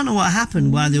 So I don't know what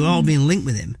happened, why they were all being linked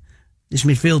with him, this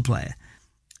midfield player.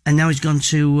 And now he's gone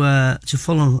to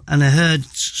Fulham. And I heard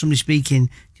somebody speaking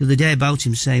the other day about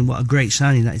him saying what a great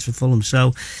signing that is for Fulham.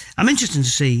 So I'm interested to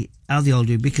see how they all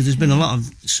do, because there's been a lot of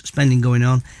spending going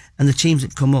on. And the teams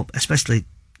that come up, especially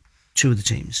 2 of the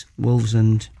teams, Wolves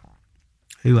and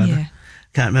whoever,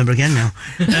 can't remember again now,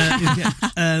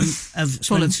 have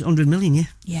spent 100 million,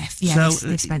 Yeah, so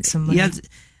they've spent some money. Yeah,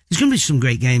 there's going to be some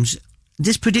great games.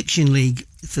 This prediction league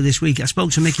for this week, I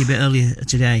spoke to Mickey a bit earlier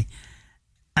today,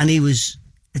 and he was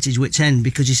at his wit's end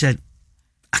because he said,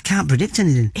 I can't predict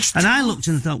anything. And I looked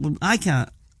and I thought, well, I can't.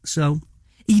 So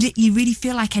you really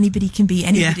feel like anybody can beat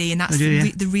anybody, and that's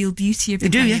the real beauty of the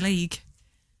Premier League.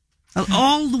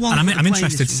 All the ones. And I'm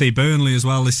interested to see Burnley as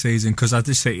well this season, because I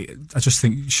just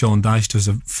think Sean Dyche does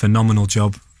a phenomenal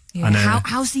job. Yeah. And,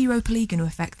 how's the Europa League going to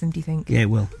affect them, do you think? Yeah, it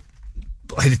will.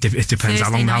 It depends how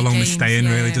long they stay in,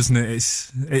 really, doesn't it?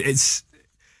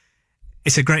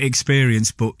 It's a great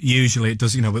experience, but usually it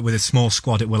does. You know, with a small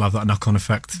squad, it will have that knock-on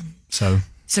effect.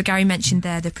 So Gary mentioned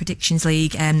there the predictions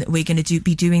league, and we're going to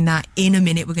be doing that in a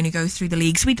minute. We're going to go through the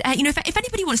leagues. If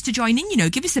anybody wants to join in,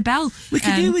 give us a bell. We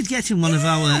could do with getting one of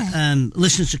our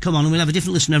listeners to come on, and we'll have a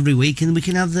different listener every week, and we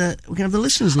can have the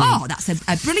listeners league. Oh, that's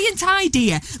a brilliant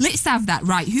idea. Let's have that.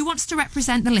 Right, who wants to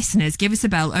represent the listeners? Give us a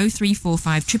bell.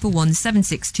 0345 111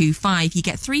 7625. You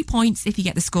get 3 points if you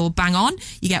get the score bang on.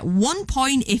 You get 1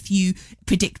 point if you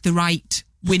predict the right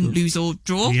win, lose or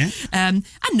draw, and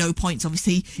no points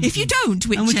obviously if you don't.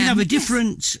 And we can have a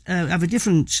different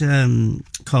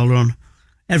caller on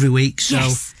every week. So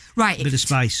right, a bit of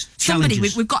spice. Somebody,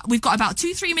 we've got about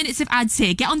 2-3 minutes of ads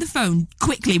here. Get on the phone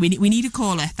quickly. We need a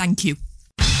caller. Thank you.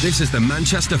 This is the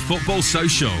Manchester Football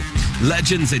Social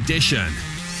Legends Edition.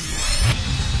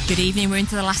 Good evening. We're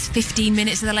into the last 15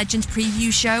 minutes of the Legends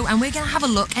preview show, and we're going to have a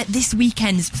look at this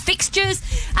weekend's fixtures,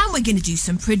 and we're going to do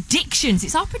some predictions.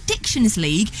 It's our predictions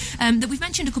league that we've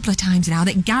mentioned a couple of times now,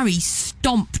 that Gary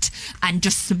stomped and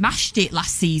just smashed it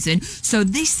last season. So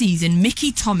this season,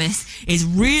 Mickey Thomas is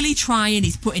really trying.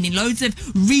 He's putting in loads of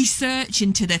research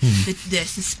into the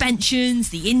suspensions,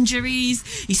 the injuries.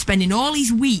 He's spending all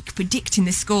his week predicting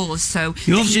the scores. So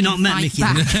you obviously not met Mickey.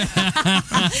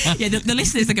 Yeah, the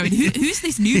listeners are going, who's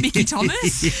this new Mickey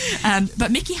Thomas?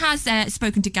 But Mickey has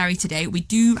spoken to Gary today. We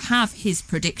do have his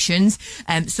predictions.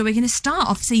 So we're going to start,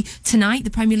 obviously, tonight.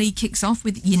 The Premier League kicks off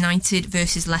with United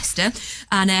versus Leicester.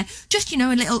 And just, a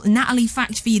little Natalie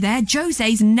fact for you there.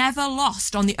 Jose's never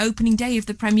lost on the opening day of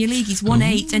the Premier League. He's won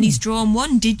 8 and he's drawn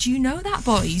 1. Did you know that,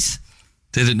 boys?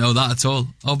 Didn't know that at all.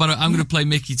 Oh, but I'm going to play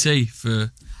Mickey T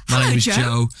for... My name is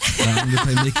Joe. I'm going to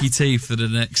play Mickey T for the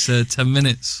next 10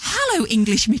 minutes. Hello,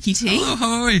 English Mickey T. Hello,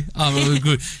 how are we?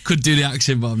 Could do the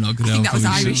accent, but I'm not going to. I think that was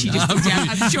Irish. You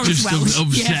I'm sure it's Welsh.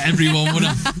 Upset everyone,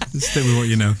 wouldn't I? Stick with what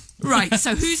you know. Right.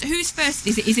 So who's first?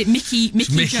 Is it Mickey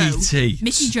Joe? T.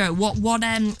 Mickey Joe. What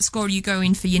score are you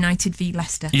going for United v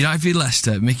Leicester? United v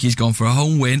Leicester. Mickey's gone for a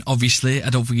home win. Obviously, I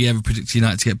don't think he ever predicted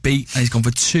United to get beat, and he's gone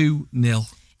for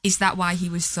 2-0. Is that why he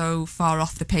was so far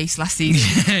off the pace last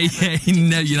season?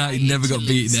 United never got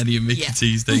beaten any of Mickey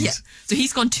T's things. Yeah. So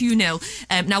he's gone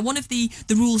 2-0. Now, one of the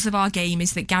rules of our game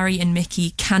is that Gary and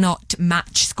Mickey cannot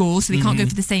match scores, so they can't go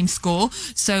for the same score.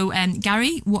 So,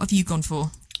 Gary, what have you gone for?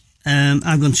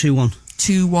 I've gone 2-1.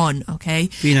 2-1, okay.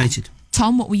 For United.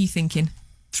 Tom, what were you thinking?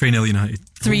 3-0 United.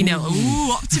 3-0.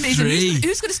 Ooh, optimism.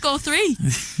 Who's going to score 3?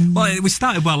 Well, we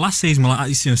started well last season,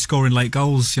 scoring late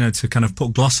goals, to kind of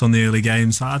put gloss on the early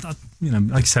games. Like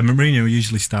I said, Mourinho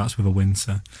usually starts with a win,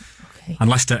 so. Okay. And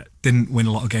Leicester didn't win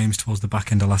a lot of games towards the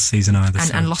back end of last season either.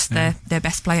 And lost their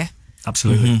best player.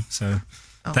 Absolutely. So,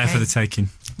 there for the taking.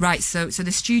 Right, so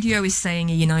the studio is saying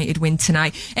a United win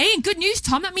tonight. Hey, and good news,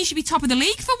 Tom, that means you'll be top of the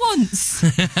league for once.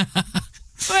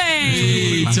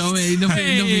 Hey, Tommy,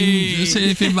 nothing. Say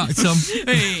anything back, Tom.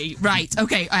 Hey, right,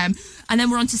 okay. And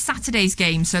then we're on to Saturday's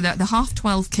game. So the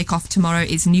 12:30 kickoff tomorrow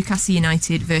is Newcastle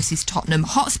United versus Tottenham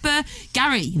Hotspur.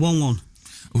 Gary, 1-1.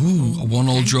 Ooh, a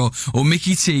 1-1 draw. Well,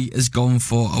 Mickey T has gone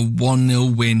for a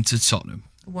 1-0 win to Tottenham.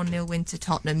 1-0 win to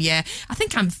Tottenham, yeah. I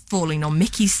think I'm falling on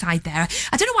Mickey's side there.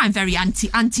 I don't know why I'm very anti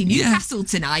Newcastle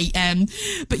tonight.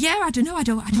 But yeah, I don't know. I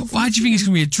don't. Why do you think it's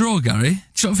going to be a draw, Gary?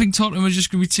 Do you not think Tottenham are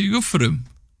just going to be too good for them?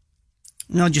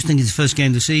 No, I just think it's the first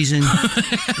game of the season.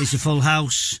 It's a full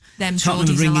house.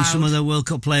 Tottenham are bringing some of their World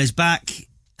Cup players back.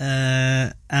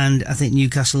 And I think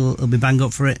Newcastle will be bang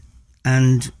up for it.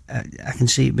 And I can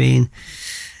see it being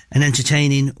an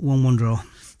entertaining 1-1 draw.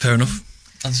 Fair enough.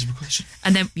 Answers my question.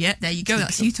 And then, yeah, there you go.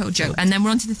 That's you told Joe. And then we're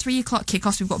on to the 3:00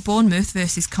 kickoffs. We've got Bournemouth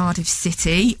versus Cardiff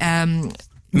City.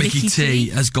 Mickey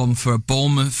T has gone for a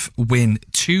Bournemouth win,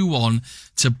 2-1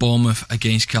 to Bournemouth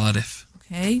against Cardiff.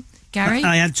 Okay, Gary?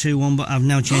 I had 2-1, but I've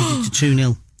now changed it to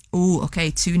 2-0. Oh, okay,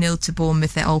 2-0 to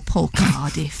Bournemouth. They're all Paul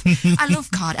Cardiff. I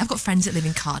love Cardiff. I've got friends that live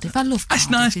in Cardiff. I love Cardiff.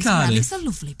 That's nice, Cardiff. Well. It's a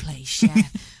lovely place, yeah.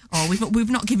 Oh, we've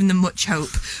not given them much hope.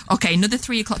 Okay, another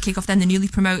 3:00 kickoff then. The newly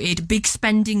promoted big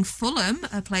spending Fulham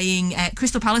are playing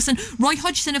Crystal Palace, and Roy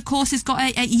Hodgson, of course, has got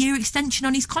a year extension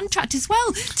on his contract as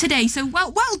well today. So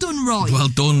well done, Roy. Well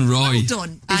done, Roy. Well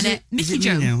done. Mickey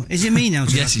Joe. Is it me now?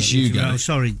 Yes, it's you, Gary. Oh,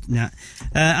 sorry, Nat.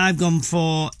 I've gone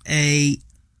for a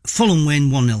Fulham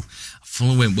win, 1-0.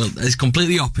 Fulham win. Well, it's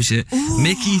completely opposite. Ooh.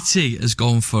 Mickey T has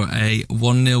gone for a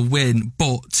 1-0 win,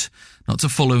 but not to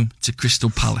Fulham, to Crystal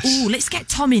Palace. Oh, let's get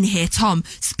Tom in here. Tom,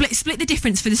 split the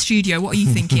difference for the studio. What are you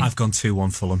thinking? I've gone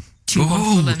 2-1 Fulham. 2-1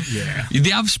 Fulham. Yeah.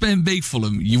 They have spent big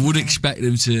Fulham. You would expect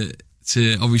them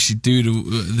to obviously do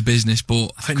the business,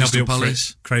 but I think Crystal they'll be up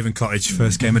Palace. for it. Craven Cottage,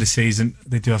 first game of the season.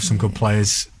 They do have some good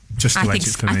players. Just to edge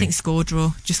it for me. I think score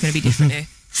draw. Just going to be different here.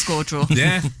 Score draw.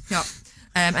 Yeah. Yep.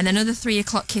 And another 3:00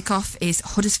 kickoff is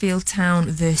Huddersfield Town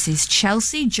versus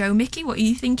Chelsea. Joe, Mickey, what are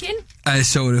you thinking?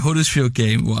 So the Huddersfield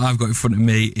game, what I've got in front of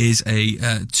me is a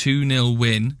 2-0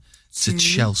 win to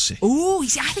Chelsea. Oh,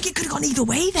 I think it could have gone either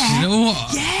way there. You know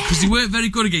what? Yeah. Because they weren't very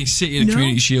good against City in the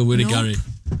Community Shield, were they, Gary?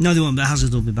 No, they weren't, but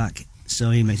Hazard will be back.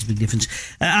 So he makes a big difference.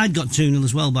 I'd got 2-0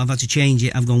 as well, but I've had to change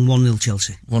it. I've gone 1-0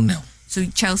 Chelsea. 1-0. So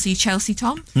Chelsea,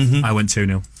 Tom? Mm-hmm. I went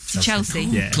 2-0. Chelsea.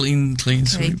 Yeah. Clean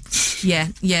sweep.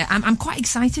 Yeah. I'm quite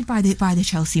excited by the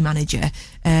Chelsea manager.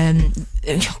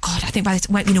 Oh God, I think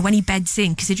when he beds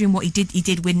in, considering what he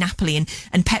did with Napoli,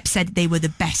 and Pep said they were the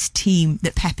best team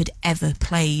that Pep had ever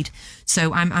played.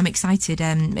 So I'm excited.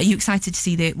 Are you excited to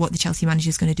see what the Chelsea manager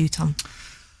is going to do, Tom?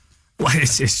 Well,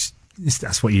 it's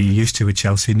that's what you're used to with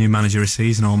Chelsea. New manager a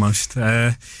season almost.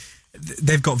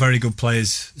 They've got very good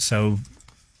players, so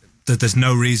there's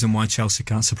no reason why Chelsea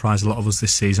can't surprise a lot of us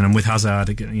this season. And with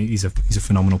Hazard, he's a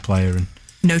phenomenal player. And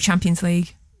no Champions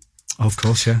League. Oh, of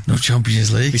course, yeah. No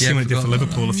Champions League. We've seen what it did for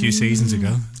Liverpool a few seasons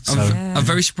ago. So. I'm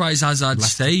very surprised Hazard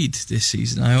stayed this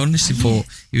season. I honestly thought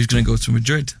he was going to go to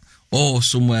Madrid or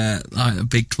somewhere like a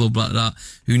big club like that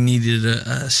who needed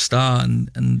a star,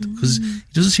 and because he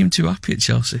doesn't seem too happy at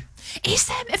Chelsea.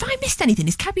 Have I missed anything?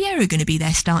 Is Caballero going to be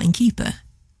their starting keeper?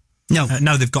 No,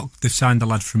 no, they've signed a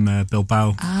lad from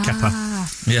Bilbao,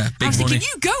 Kepa. Yeah, big I was money. thinking,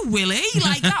 you go, Willie.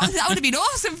 Like that would have been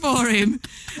awesome for him.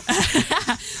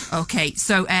 Okay,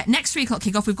 so next 3 o'clock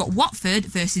kickoff, we've got Watford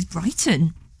versus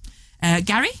Brighton.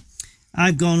 Gary,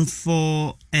 I've gone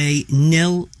for a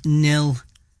 0-0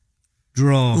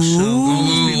 draw.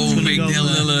 So big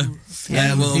 0-0.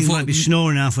 Yeah, well, I might be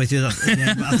snoring halfway through that.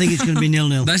 Yeah, but I think it's going to be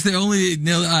 0-0. That's the only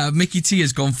nil. Mickey T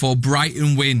has gone for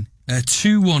Brighton win.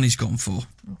 2-1 he's gone for.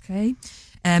 Okay.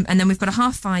 And then we've got a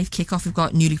 5:30 kickoff. We've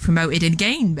got newly promoted, and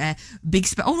again, big.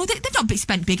 Oh no, they've not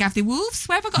spent big, have they? Wolves?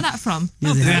 Where have I got that from?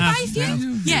 Yeah, they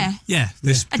have. Yeah.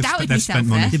 I doubted myself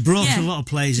money. They brought a lot of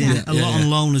players in, a lot on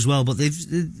loan as well, but they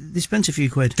spent a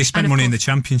few quid. They spent money in the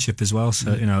Championship as well.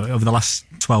 So over the last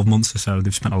 12 months or so,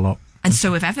 they've spent a lot. And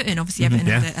so have Everton. Obviously, Everton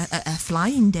had a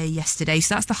flying day yesterday.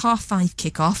 So that's the 5:30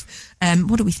 kickoff.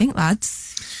 What do we think, lads?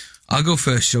 I'll go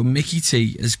first. So Mickey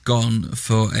T has gone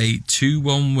for a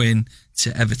 2-1 win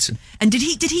to Everton. And did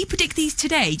he predict these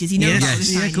today? Does he know about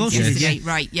the of course yesterday? he did.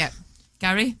 Right, yeah.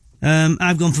 Gary?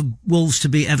 I've gone for Wolves to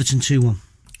beat Everton 2-1.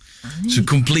 So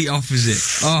complete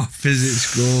opposite. Oh, physics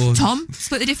scored. Tom,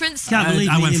 split the difference? Can't believe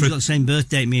we've got the same birth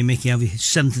date, me and Mickey have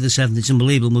 7th of the 7th. It's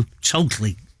unbelievable. We're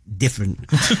totally different.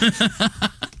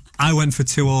 I went for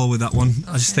 2-2 with that one.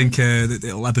 Okay. I just think that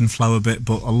it'll ebb and flow a bit,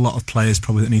 but a lot of players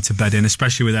probably that need to bed in,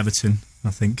 especially with Everton. I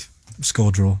think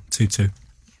score draw 2-2.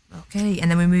 Okay,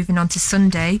 and then we're moving on to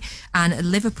Sunday, and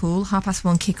Liverpool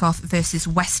 1:30 kickoff versus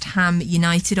West Ham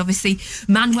United. Obviously,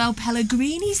 Manuel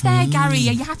Pellegrini's there. Gary,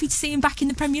 are you happy to see him back in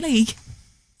the Premier League?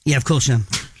 Yeah, of course I am.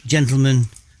 Gentleman,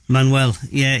 Manuel.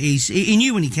 Yeah, he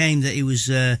knew when he came that he was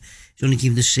only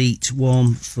keeping the seat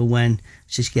warm for when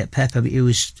City get Pep. It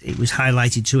was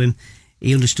highlighted to him.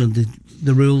 He understood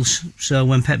the rules. So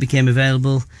when Pep became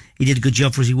available, he did a good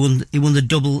job for us. He won the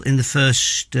double in the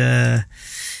first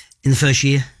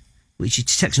year, which it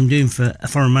takes some doing for a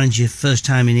foreign manager, first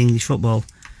time in English football.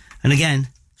 And again,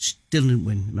 still didn't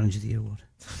win Manager of the Year award.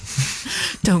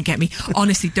 Don't get me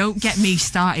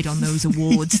started on those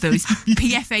awards, those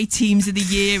PFA Teams of the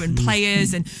Year and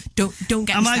players, and don't get me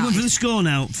started. Am I going for the score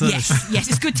now first? Yes,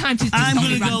 it's good time to I'm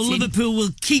going to go Liverpool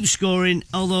will keep scoring,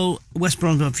 although West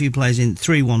Brom have a few players in.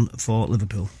 3-1 for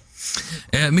Liverpool.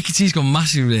 Mickey T's gone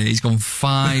massive there. He's gone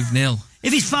 5-0.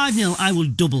 If it's 5-0, I will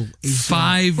double.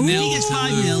 5-0. He gets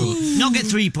 5-0. Not get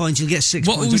 3 points, he'll get 6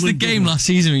 points. What was the game last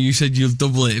season when you said you'll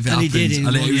double it if it happens? He did.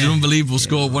 And it was an unbelievable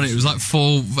score, wasn't it? It was like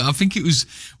 4. I think it was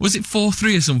it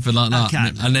 4-3 or something like that?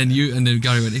 And then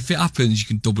Gary went, if it happens, you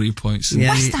can double your points. Yeah,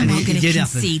 West Ham are going to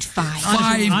concede 5.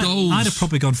 5 goals. I'd have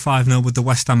probably gone 5-0 with the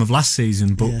West Ham of last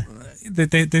season, but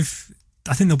they've.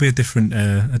 I think there'll be a different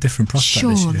prospect this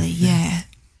year. Surely, yeah.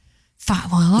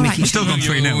 Well, all right. We've still got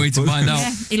 3-0 way to find out.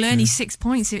 Yeah, he'll earn his 6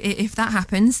 points if that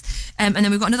happens. And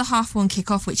then we've got another 1:30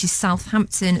 kickoff, which is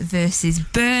Southampton versus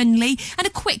Burnley. And a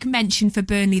quick mention for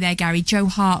Burnley there, Gary. Joe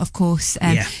Hart, of course,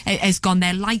 has gone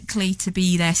there, likely to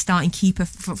be their starting keeper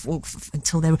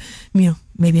until they're,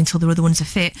 maybe until the other ones are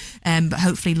fit. But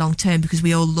hopefully long term, because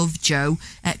we all love Joe.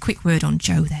 Quick word on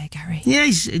Joe there, Gary. Yeah,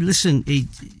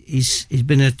 he's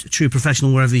been a true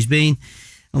professional wherever he's been.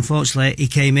 Unfortunately, he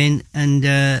came in and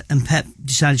Pep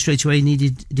decided straight away he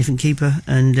needed a different keeper,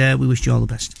 and we wish you all the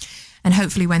best. And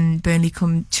hopefully when Burnley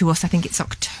come to us, I think it's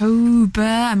October,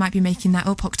 I might be making that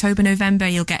up, October, November,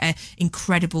 he'll get an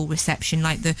incredible reception,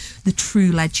 like the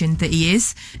true legend that he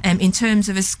is. In terms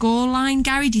of a scoreline,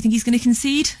 Gary, do you think he's going to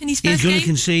concede in his first game? He's going to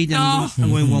concede, and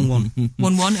I'm going 1-1.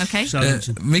 1-1,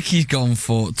 okay. Mickey's gone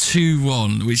for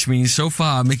 2-1, which means so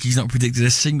far Mickey's not predicted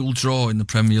a single draw in the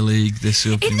Premier League this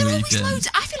opening weekend.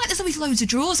 I feel like there's always loads of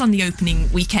draws on the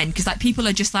opening weekend, because people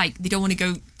are just like, they don't want to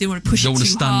go, they want to push it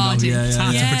too hard. It's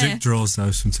hard to predict draws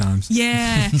though sometimes.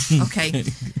 Yeah. Okay.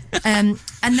 And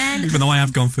then even though I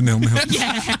have gone for 0-0.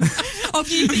 Yeah. Oh,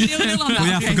 you 0-0 on that. We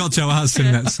have forgot Joe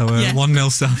Hartson net, so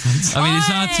 1-0 Southampton. I mean, it's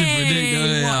hard to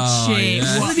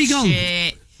predict. What have you gone?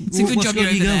 It's a good job you're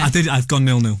over there. I've gone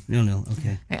 0-0. 0-0,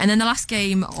 okay. And then the last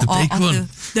game,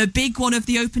 the big one of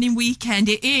the opening weekend,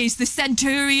 it is the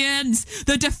Centurions,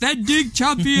 the defending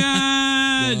champions.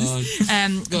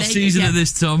 Got a season of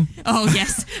this, Tom. Oh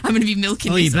yes, I'm going to be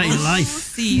milking this bet your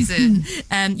life. season.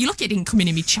 You look, it didn't come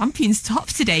in my champions top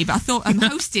today, but I thought I'm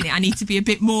hosting it. I need to be a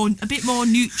bit more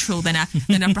neutral than I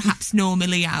perhaps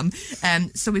normally am.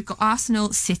 So we've got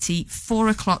Arsenal City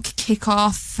 4:00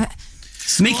 kickoff.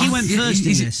 Mickey went first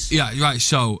in this. Yeah, right.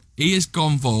 So he has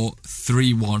gone for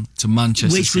 3-1 to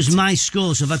Manchester Which City. was my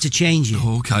score, so I've had to change it.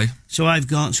 Oh, okay. So he's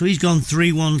gone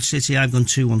 3-1 City, I've gone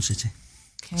 2-1 City.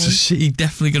 Okay. So City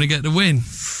definitely going to get the win.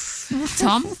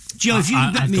 Tom? Joe, if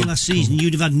you'd bet me last season,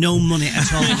 you'd have had no money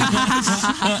at all.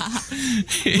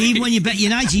 Even when you bet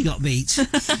United, you got beat.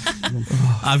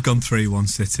 I've gone 3-1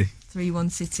 City.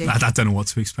 3-1 City. I don't know what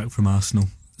to expect from Arsenal.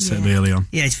 So early on.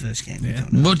 Yeah, it's first game. Yeah.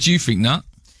 What do you think, Nat?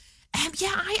 I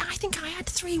think I had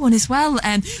 3-1 as well.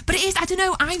 But it is, I don't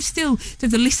know, I'm still, so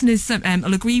the listeners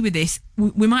will agree with this,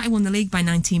 we might have won the league by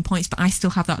 19 points, but I still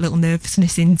have that little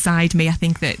nervousness inside me, I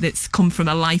think, that's come from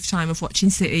a lifetime of watching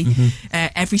City.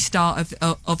 Every start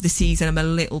of the season, I'm a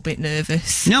little bit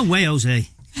nervous. No way, Jose.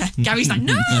 Gary's like,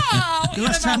 no! When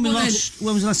was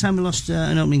the last time we lost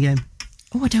an opening game?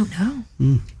 Oh, I don't know.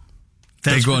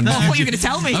 Big one. I thought you were going to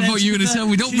tell me. I thought you were going to tell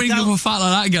me. We don't bring up a fact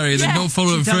like that, Gary, then don't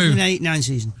follow it through. 2008-9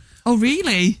 season. Oh,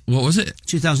 really? What was it?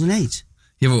 2008.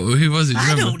 Yeah, but who was it?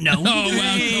 I don't know. Oh,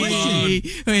 well, come on.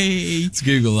 Let's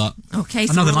Google that. Okay,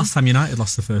 I know the last time United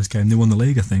lost the first game, they won the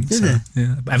league, I think. Did they?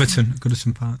 Yeah, Everton at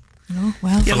Goodison Park. Oh,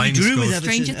 well. Yeah, we drew scored. with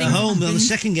Everton at home on the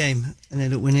second game and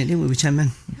ended up winning it, didn't we, with 10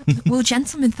 men? Well,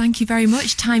 gentlemen, thank you very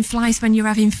much. Time flies when you're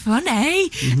having fun, eh?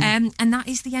 And that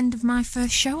is the end of my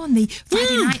first show on the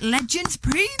Friday Night Legends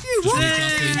preview. Woo!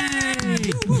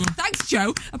 Thanks,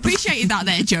 Joe. Appreciated that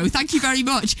there, Joe. Thank you very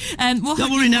much.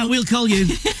 Don't worry now, we'll call you.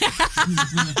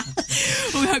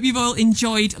 Well, we hope you've all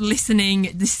enjoyed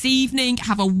listening this evening.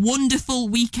 Have a wonderful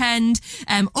weekend.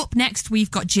 Up next,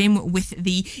 we've got Jim with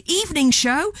the evening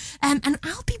show. And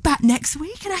I'll be back next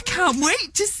week, and I can't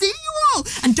wait to see you all.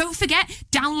 And don't forget,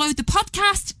 download the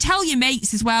podcast. Tell your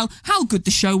mates as well how good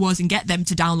the show was and get them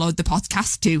to download the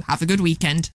podcast too. Have a good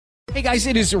weekend. Hey guys,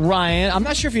 it is Ryan. I'm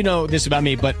not sure if you know this about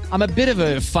me, but I'm a bit of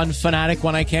a fun fanatic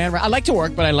when I can. I like to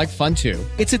work, but I like fun too.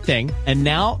 It's a thing. And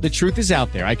now the truth is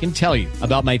out there. I can tell you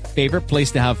about my favorite place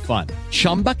to have fun.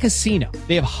 Chumba Casino.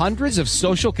 They have hundreds of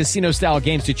social casino style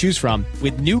games to choose from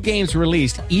with new games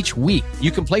released each week.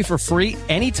 You can play for free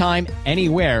anytime,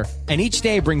 anywhere. And each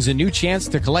day brings a new chance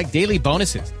to collect daily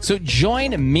bonuses. So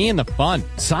join me in the fun.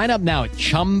 Sign up now at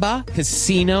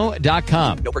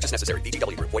ChumbaCasino.com. No purchase necessary.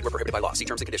 VGW. Void where prohibited by law. See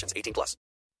terms and conditions. 18+.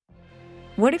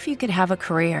 What if you could have a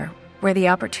career where the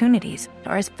opportunities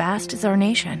are as vast as our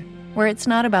nation, where it's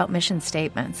not about mission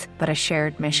statements, but a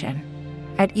shared mission?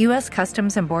 At U.S.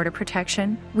 Customs and Border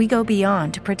Protection, we go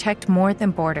beyond to protect more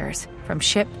than borders. From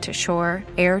ship to shore,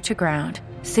 air to ground,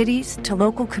 cities to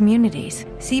local communities,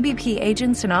 CBP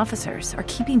agents and officers are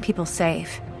keeping people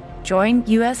safe. Join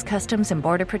U.S. Customs and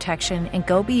Border Protection and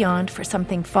go beyond for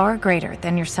something far greater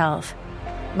than yourself.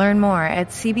 Learn more at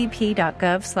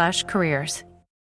cbp.gov/careers.